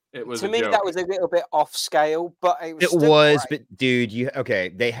It was to me that was a little bit off scale, but it was. But dude,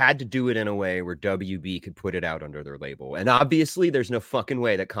 they had to do it in a way where WB could put it out under their label, and obviously, there's no fucking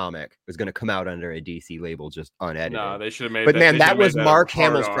way that comic was going to come out under a DC label just unedited. No, they should have made. But man, that was Mark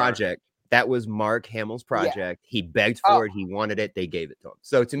Hamill's project. That was Mark Hamill's project. Yeah. He begged for it. He wanted it. They gave it to him.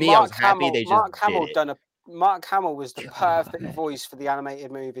 So to me, I was happy they just Mark Hamill was the perfect voice for the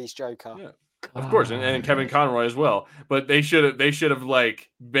animated movies Joker. Yeah. Of course, and Kevin Conroy as well. But they should have like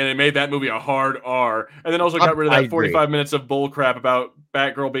made that movie a hard R, and then also got rid of that 45 minutes of bull crap about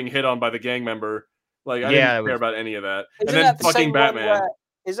Batgirl being hit on by the gang member. Like I didn't care about any of that. Isn't and then fucking Batman.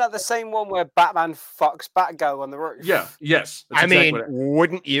 Is that the same one where Batman fucks Batgirl on the roof? Yeah. Yes. I mean,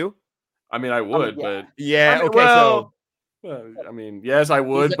 wouldn't you? I mean, I would, but yeah. I mean, yes, I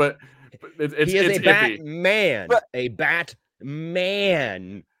would, but it's a iffy. A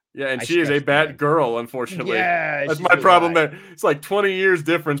Batman. Yeah, and she is a Batgirl, unfortunately. Yeah, that's my problem. There, it's like 20 years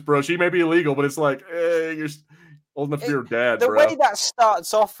difference, bro. She may be illegal, but it's like you're old enough to be your dad. The way that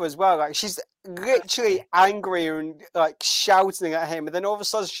starts off as well, like she's literally angry and like shouting at him, and then all of a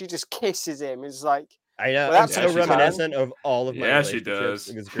sudden she just kisses him. It's like I know. Well, that's so reminiscent of all of my relationships. She does.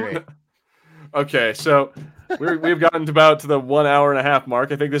 It was great. Okay, so we've gotten to the 1 hour and a half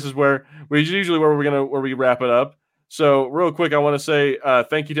mark. I think this is where we wrap it up. So real quick, I want to say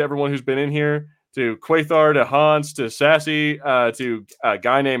thank you to everyone who's been in here, to Quathar, to Hans, to Sassy, to a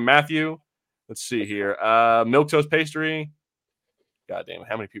guy named Matthew. Let's see here. Milk Toast Pastry. Goddamn,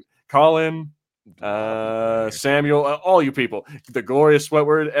 how many people? Colin, Samuel, all you people. The Glorious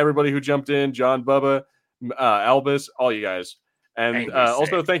Sweatword, everybody who jumped in, John Bubba, Albus, all you guys. And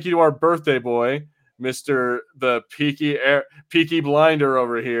also thank you to our birthday boy, Mr. the Peaky Blinder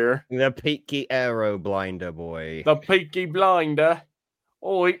over here. The ThePeakyArrow Blinder boy. The Peaky Blinder.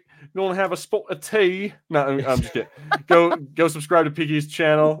 Oh, you want to have a spot of tea? No, I'm just kidding. Go subscribe to Peaky's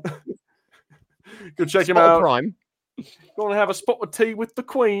channel. Go check him out. Prime. Going to have a spot of tea with the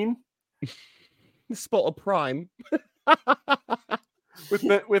Queen. Spot of Prime.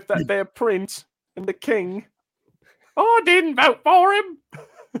 with that there prince and the king. Oh, I didn't vote for him.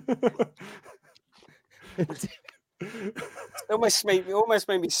 It almost made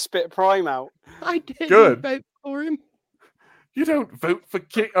me spit Prime out. I didn't vote for him. You don't vote for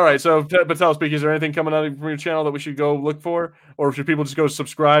King. All right, so but tell us, Peaky, is there anything coming out from your channel that we should go look for, or should people just go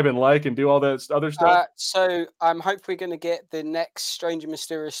subscribe and like and do all that other stuff? So I'm hopefully going to get the next Strange and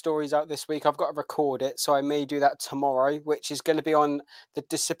Mysterious Stories out this week. I've got to record it, so I may do that tomorrow, which is going to be on the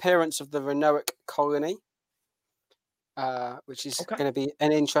disappearance of the Renoic colony, which is going to be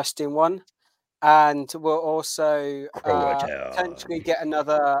an interesting one. And we'll also potentially get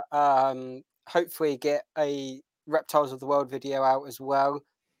another, hopefully get a Reptiles of the World video out as well,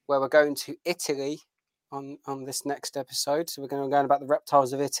 where we're going to Italy on this next episode. So we're going to learn about the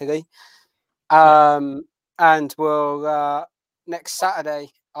reptiles of Italy. And we'll next Saturday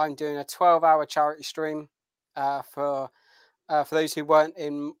I'm doing a 12-hour charity stream for those who weren't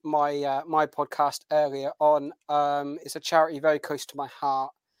in my podcast earlier on. It's a charity very close to my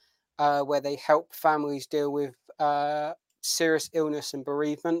heart, where they help families deal with serious illness and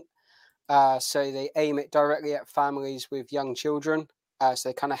bereavement. So they aim it directly at families with young children. So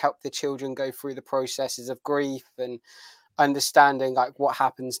they kind of help the children go through the processes of grief and understanding like what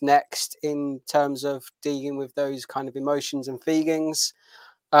happens next in terms of dealing with those kind of emotions and feelings.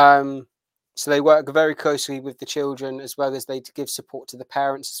 So they work very closely with the children, as well as they give support to the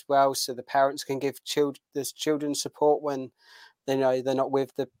parents as well. So the parents can give the children support when they know they're not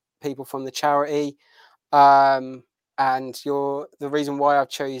with the people from the charity. And the reason why I've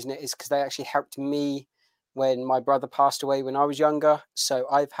chosen it is because they actually helped me when my brother passed away when I was younger. So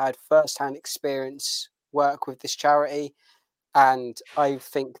I've had first-hand experience work with this charity, and I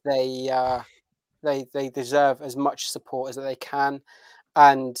think they deserve as much support as they can.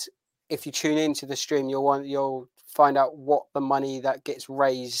 And if you tune into the stream, you'll find out what the money that gets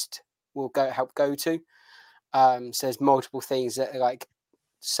raised will help go to. So there's multiple things that are like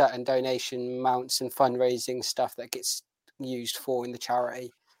certain donation amounts and fundraising stuff that gets used for in the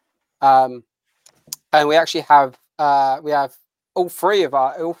charity. And we actually have all three of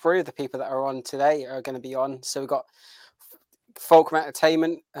the people that are on today are going to be on. So we've got Fulcrum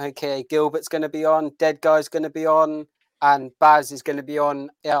Entertainment, aka Gilbert's going to be on, Dead Guy's going to be on, and Baz is going to be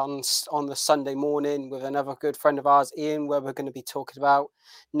on the Sunday morning with another good friend of ours, Ian, where we're going to be talking about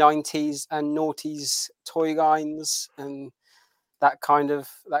 90s and noughties toy lines and that kind of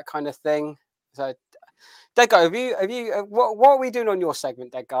thing. So, Dead Guy, have you? What are we doing on your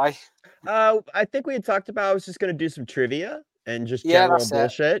segment, Dead Guy? I think we had talked about I was just gonna do some trivia and just Yeah, general that's it.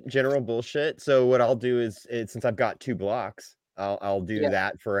 bullshit. General bullshit. So what I'll do is since I've got 2 blocks, I'll do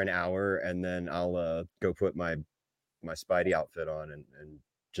that for an hour, and then I'll go put my Spidey outfit on and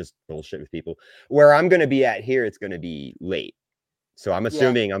just bullshit with people. Where I'm gonna be at here, it's gonna be late. So I'm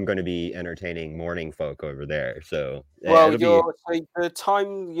assuming I'm going to be entertaining morning folk over there. So well, so the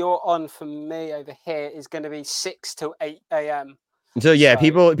time you're on for me over here is going to be 6 till 8 a.m. So yeah,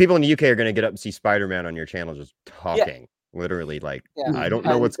 people in the UK are going to get up and see Spider-Man on your channel just talking, literally like I don't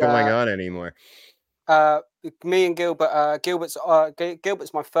know what's going on anymore. Me and Gilbert, Gilbert's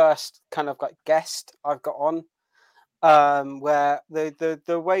my first kind of like guest I've got on. Where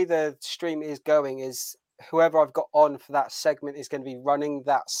the way the stream is going is whoever I've got on for that segment is going to be running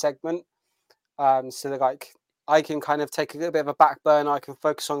that segment. So they're like, I can kind of take a little bit of a back burner. I can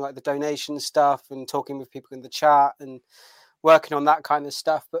focus on like the donation stuff and talking with people in the chat and working on that kind of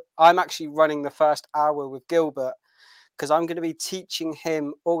stuff. But I'm actually running the first hour with Gilbert because I'm going to be teaching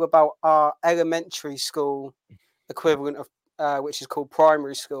him all about our elementary school equivalent of which is called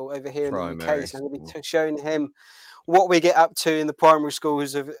primary school over here in the UK. So I'm going to be showing him what we get up to in the primary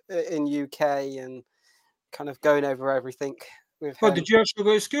schools in UK and kind of going over everything with him. Did you actually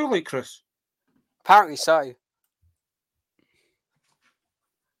go to school like Chris? Apparently so.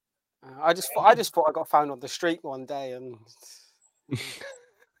 I just thought I got found on the street one day and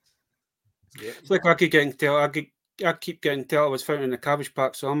it's like I keep getting told I was found in a Cabbage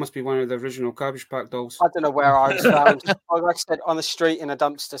Patch, so I must be one of the original Cabbage Patch dolls. I don't know where I was found. Like I said, on the street in a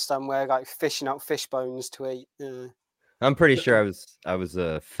dumpster somewhere, like fishing out fish bones to eat. I'm pretty sure I was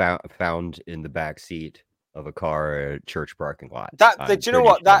found in the back seat of a car at a church parking lot. Do you know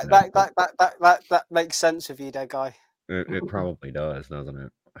what? That makes sense of you, Dead Guy. It probably does, doesn't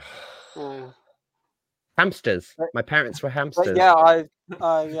it? Hamsters. My parents were hamsters. But yeah,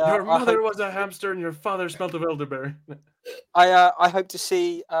 your mother was a hamster and your father smelled of elderberry. I hope to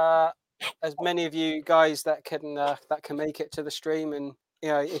see as many of you guys that can make it to the stream, and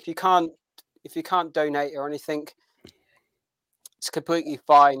if you can't donate or anything, it's completely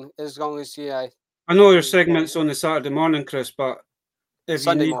fine as long as I know your segment's on the Saturday morning, Chris, but if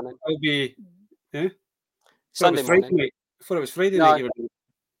Sunday you need, morning, it'll be Sunday morning. Night. I thought it was Friday night.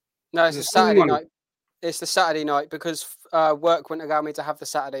 No, it's a Saturday night. It's the Saturday night because work wouldn't allow me to have the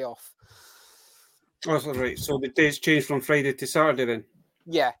Saturday off. Oh, that's right. So the days changed from Friday to Saturday then?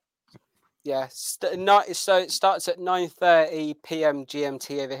 Yeah. So it starts at 9:30 p.m.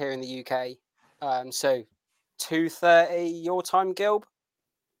 GMT over here in the UK. So 2:30 your time, Gilb?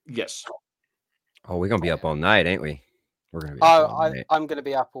 Yes. Oh, we're gonna be up all night, ain't we? We're gonna be. I'm gonna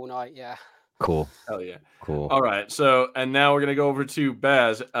be up all night. Yeah. Cool. Hell yeah. Cool. All right. So, and now we're going to go over to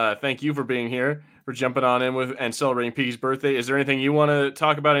Baz. Thank you for being here, for jumping on in with and celebrating Peaky's birthday. Is there anything you want to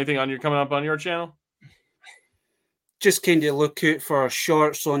talk about? Anything coming up on your channel? Just kind of look out for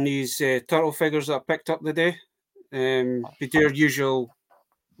shorts on these turtle figures that I picked up today. We do our usual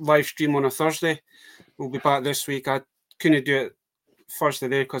live stream on a Thursday. We'll be back this week. I couldn't do it Thursday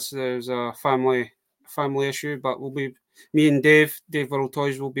there because there's a family issue, but me and Dave World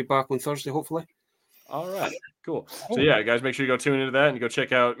Toys will be back on Thursday, hopefully. All right, cool. So yeah, guys, make sure you go tune into that and go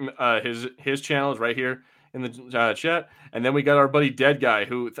check out his channel is right here in the chat. And then we got our buddy Dead Guy,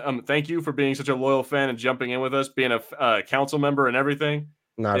 who thank you for being such a loyal fan and jumping in with us, being a council member and everything.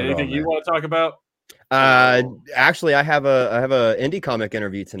 Anything you want to talk about? Actually, I have a indie comic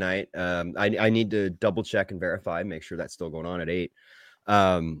interview tonight. I need to double check and verify, make sure that's still going on at 8.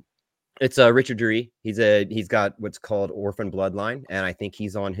 It's Richard Drury. He's got what's called Orphan Bloodline, and I think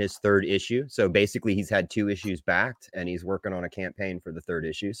he's on his 3rd issue. So basically, he's had 2 issues backed, and he's working on a campaign for the 3rd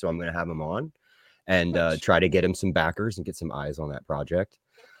issue. So I'm going to have him on and try to get him some backers and get some eyes on that project.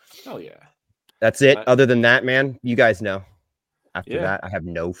 Oh yeah, that's it. Other than that, man, you guys know. After that, I have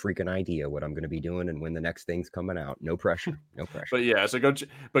no freaking idea what I'm going to be doing and when the next thing's coming out. No pressure. But yeah, so go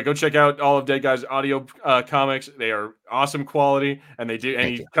check out all of Dead Guy's audio comics. They are awesome quality, and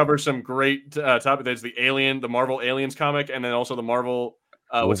he covers some great topics. There's the Marvel Aliens comic, and then also the Marvel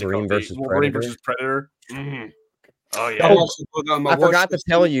Wolverine versus Predator. Mm-hmm. Oh yeah. I forgot to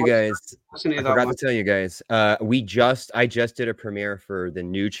tell you guys. I just did a premiere for the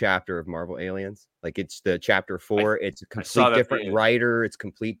new chapter of Marvel Aliens. Like it's the chapter 4. It's a complete different writer. It's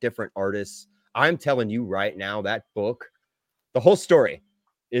complete different artists. I'm telling you right now, that book, the whole story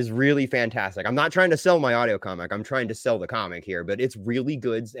is really fantastic. I'm not trying to sell my audio comic. I'm trying to sell the comic here, but it's really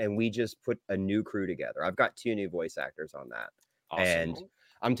good. And we just put a new crew together. I've got 2 new voice actors on that. Awesome. And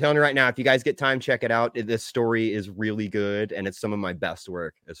I'm telling you right now, if you guys get time, check it out. This story is really good, and it's some of my best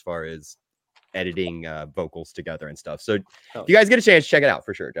work as far as editing vocals together and stuff. So if you guys get a chance, check it out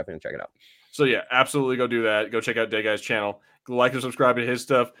for sure. Definitely check it out. So yeah, absolutely go do that. Go check out Day Guy's channel. Go like and subscribe to his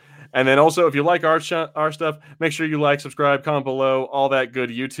stuff. And then also, if you like our stuff, make sure you like, subscribe, comment below, all that good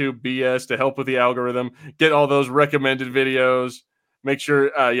YouTube BS to help with the algorithm. Get all those recommended videos. Make sure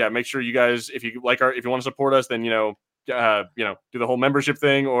you guys, if you want to support us, then do the whole membership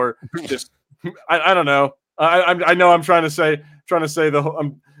thing, or just I don't know. I know I'm trying to say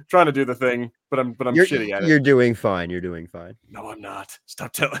I'm trying to do the thing, but I'm shitty at it. You're doing fine. You're doing fine. No, I'm not.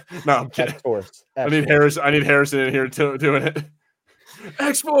 Stop telling. No, I'm kidding. X-Force. I need Harrison in here doing it.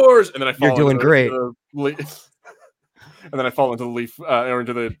 X-Force, and then I fall. You're doing great. And then I fall into the leaf, or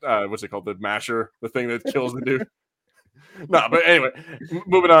into the what's it called? The masher, the thing that kills the dude. No, but anyway,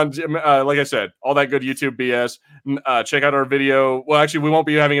 moving on. Like I said, all that good YouTube BS. Check out our video. Well, actually, we won't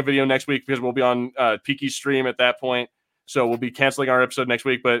be having a video next week because we'll be on Peaky's stream at that point. So we'll be canceling our episode next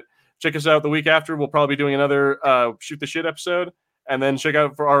week. But check us out the week after. We'll probably be doing another Shoot the Shit episode. And then check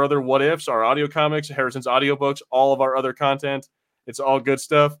out for our other what ifs, our audio comics, Harrison's audiobooks, all of our other content. It's all good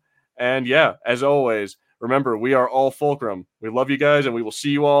stuff. And yeah, as always, remember, we are all Fulcrum. We love you guys, and we will see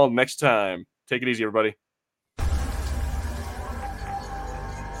you all next time. Take it easy, everybody.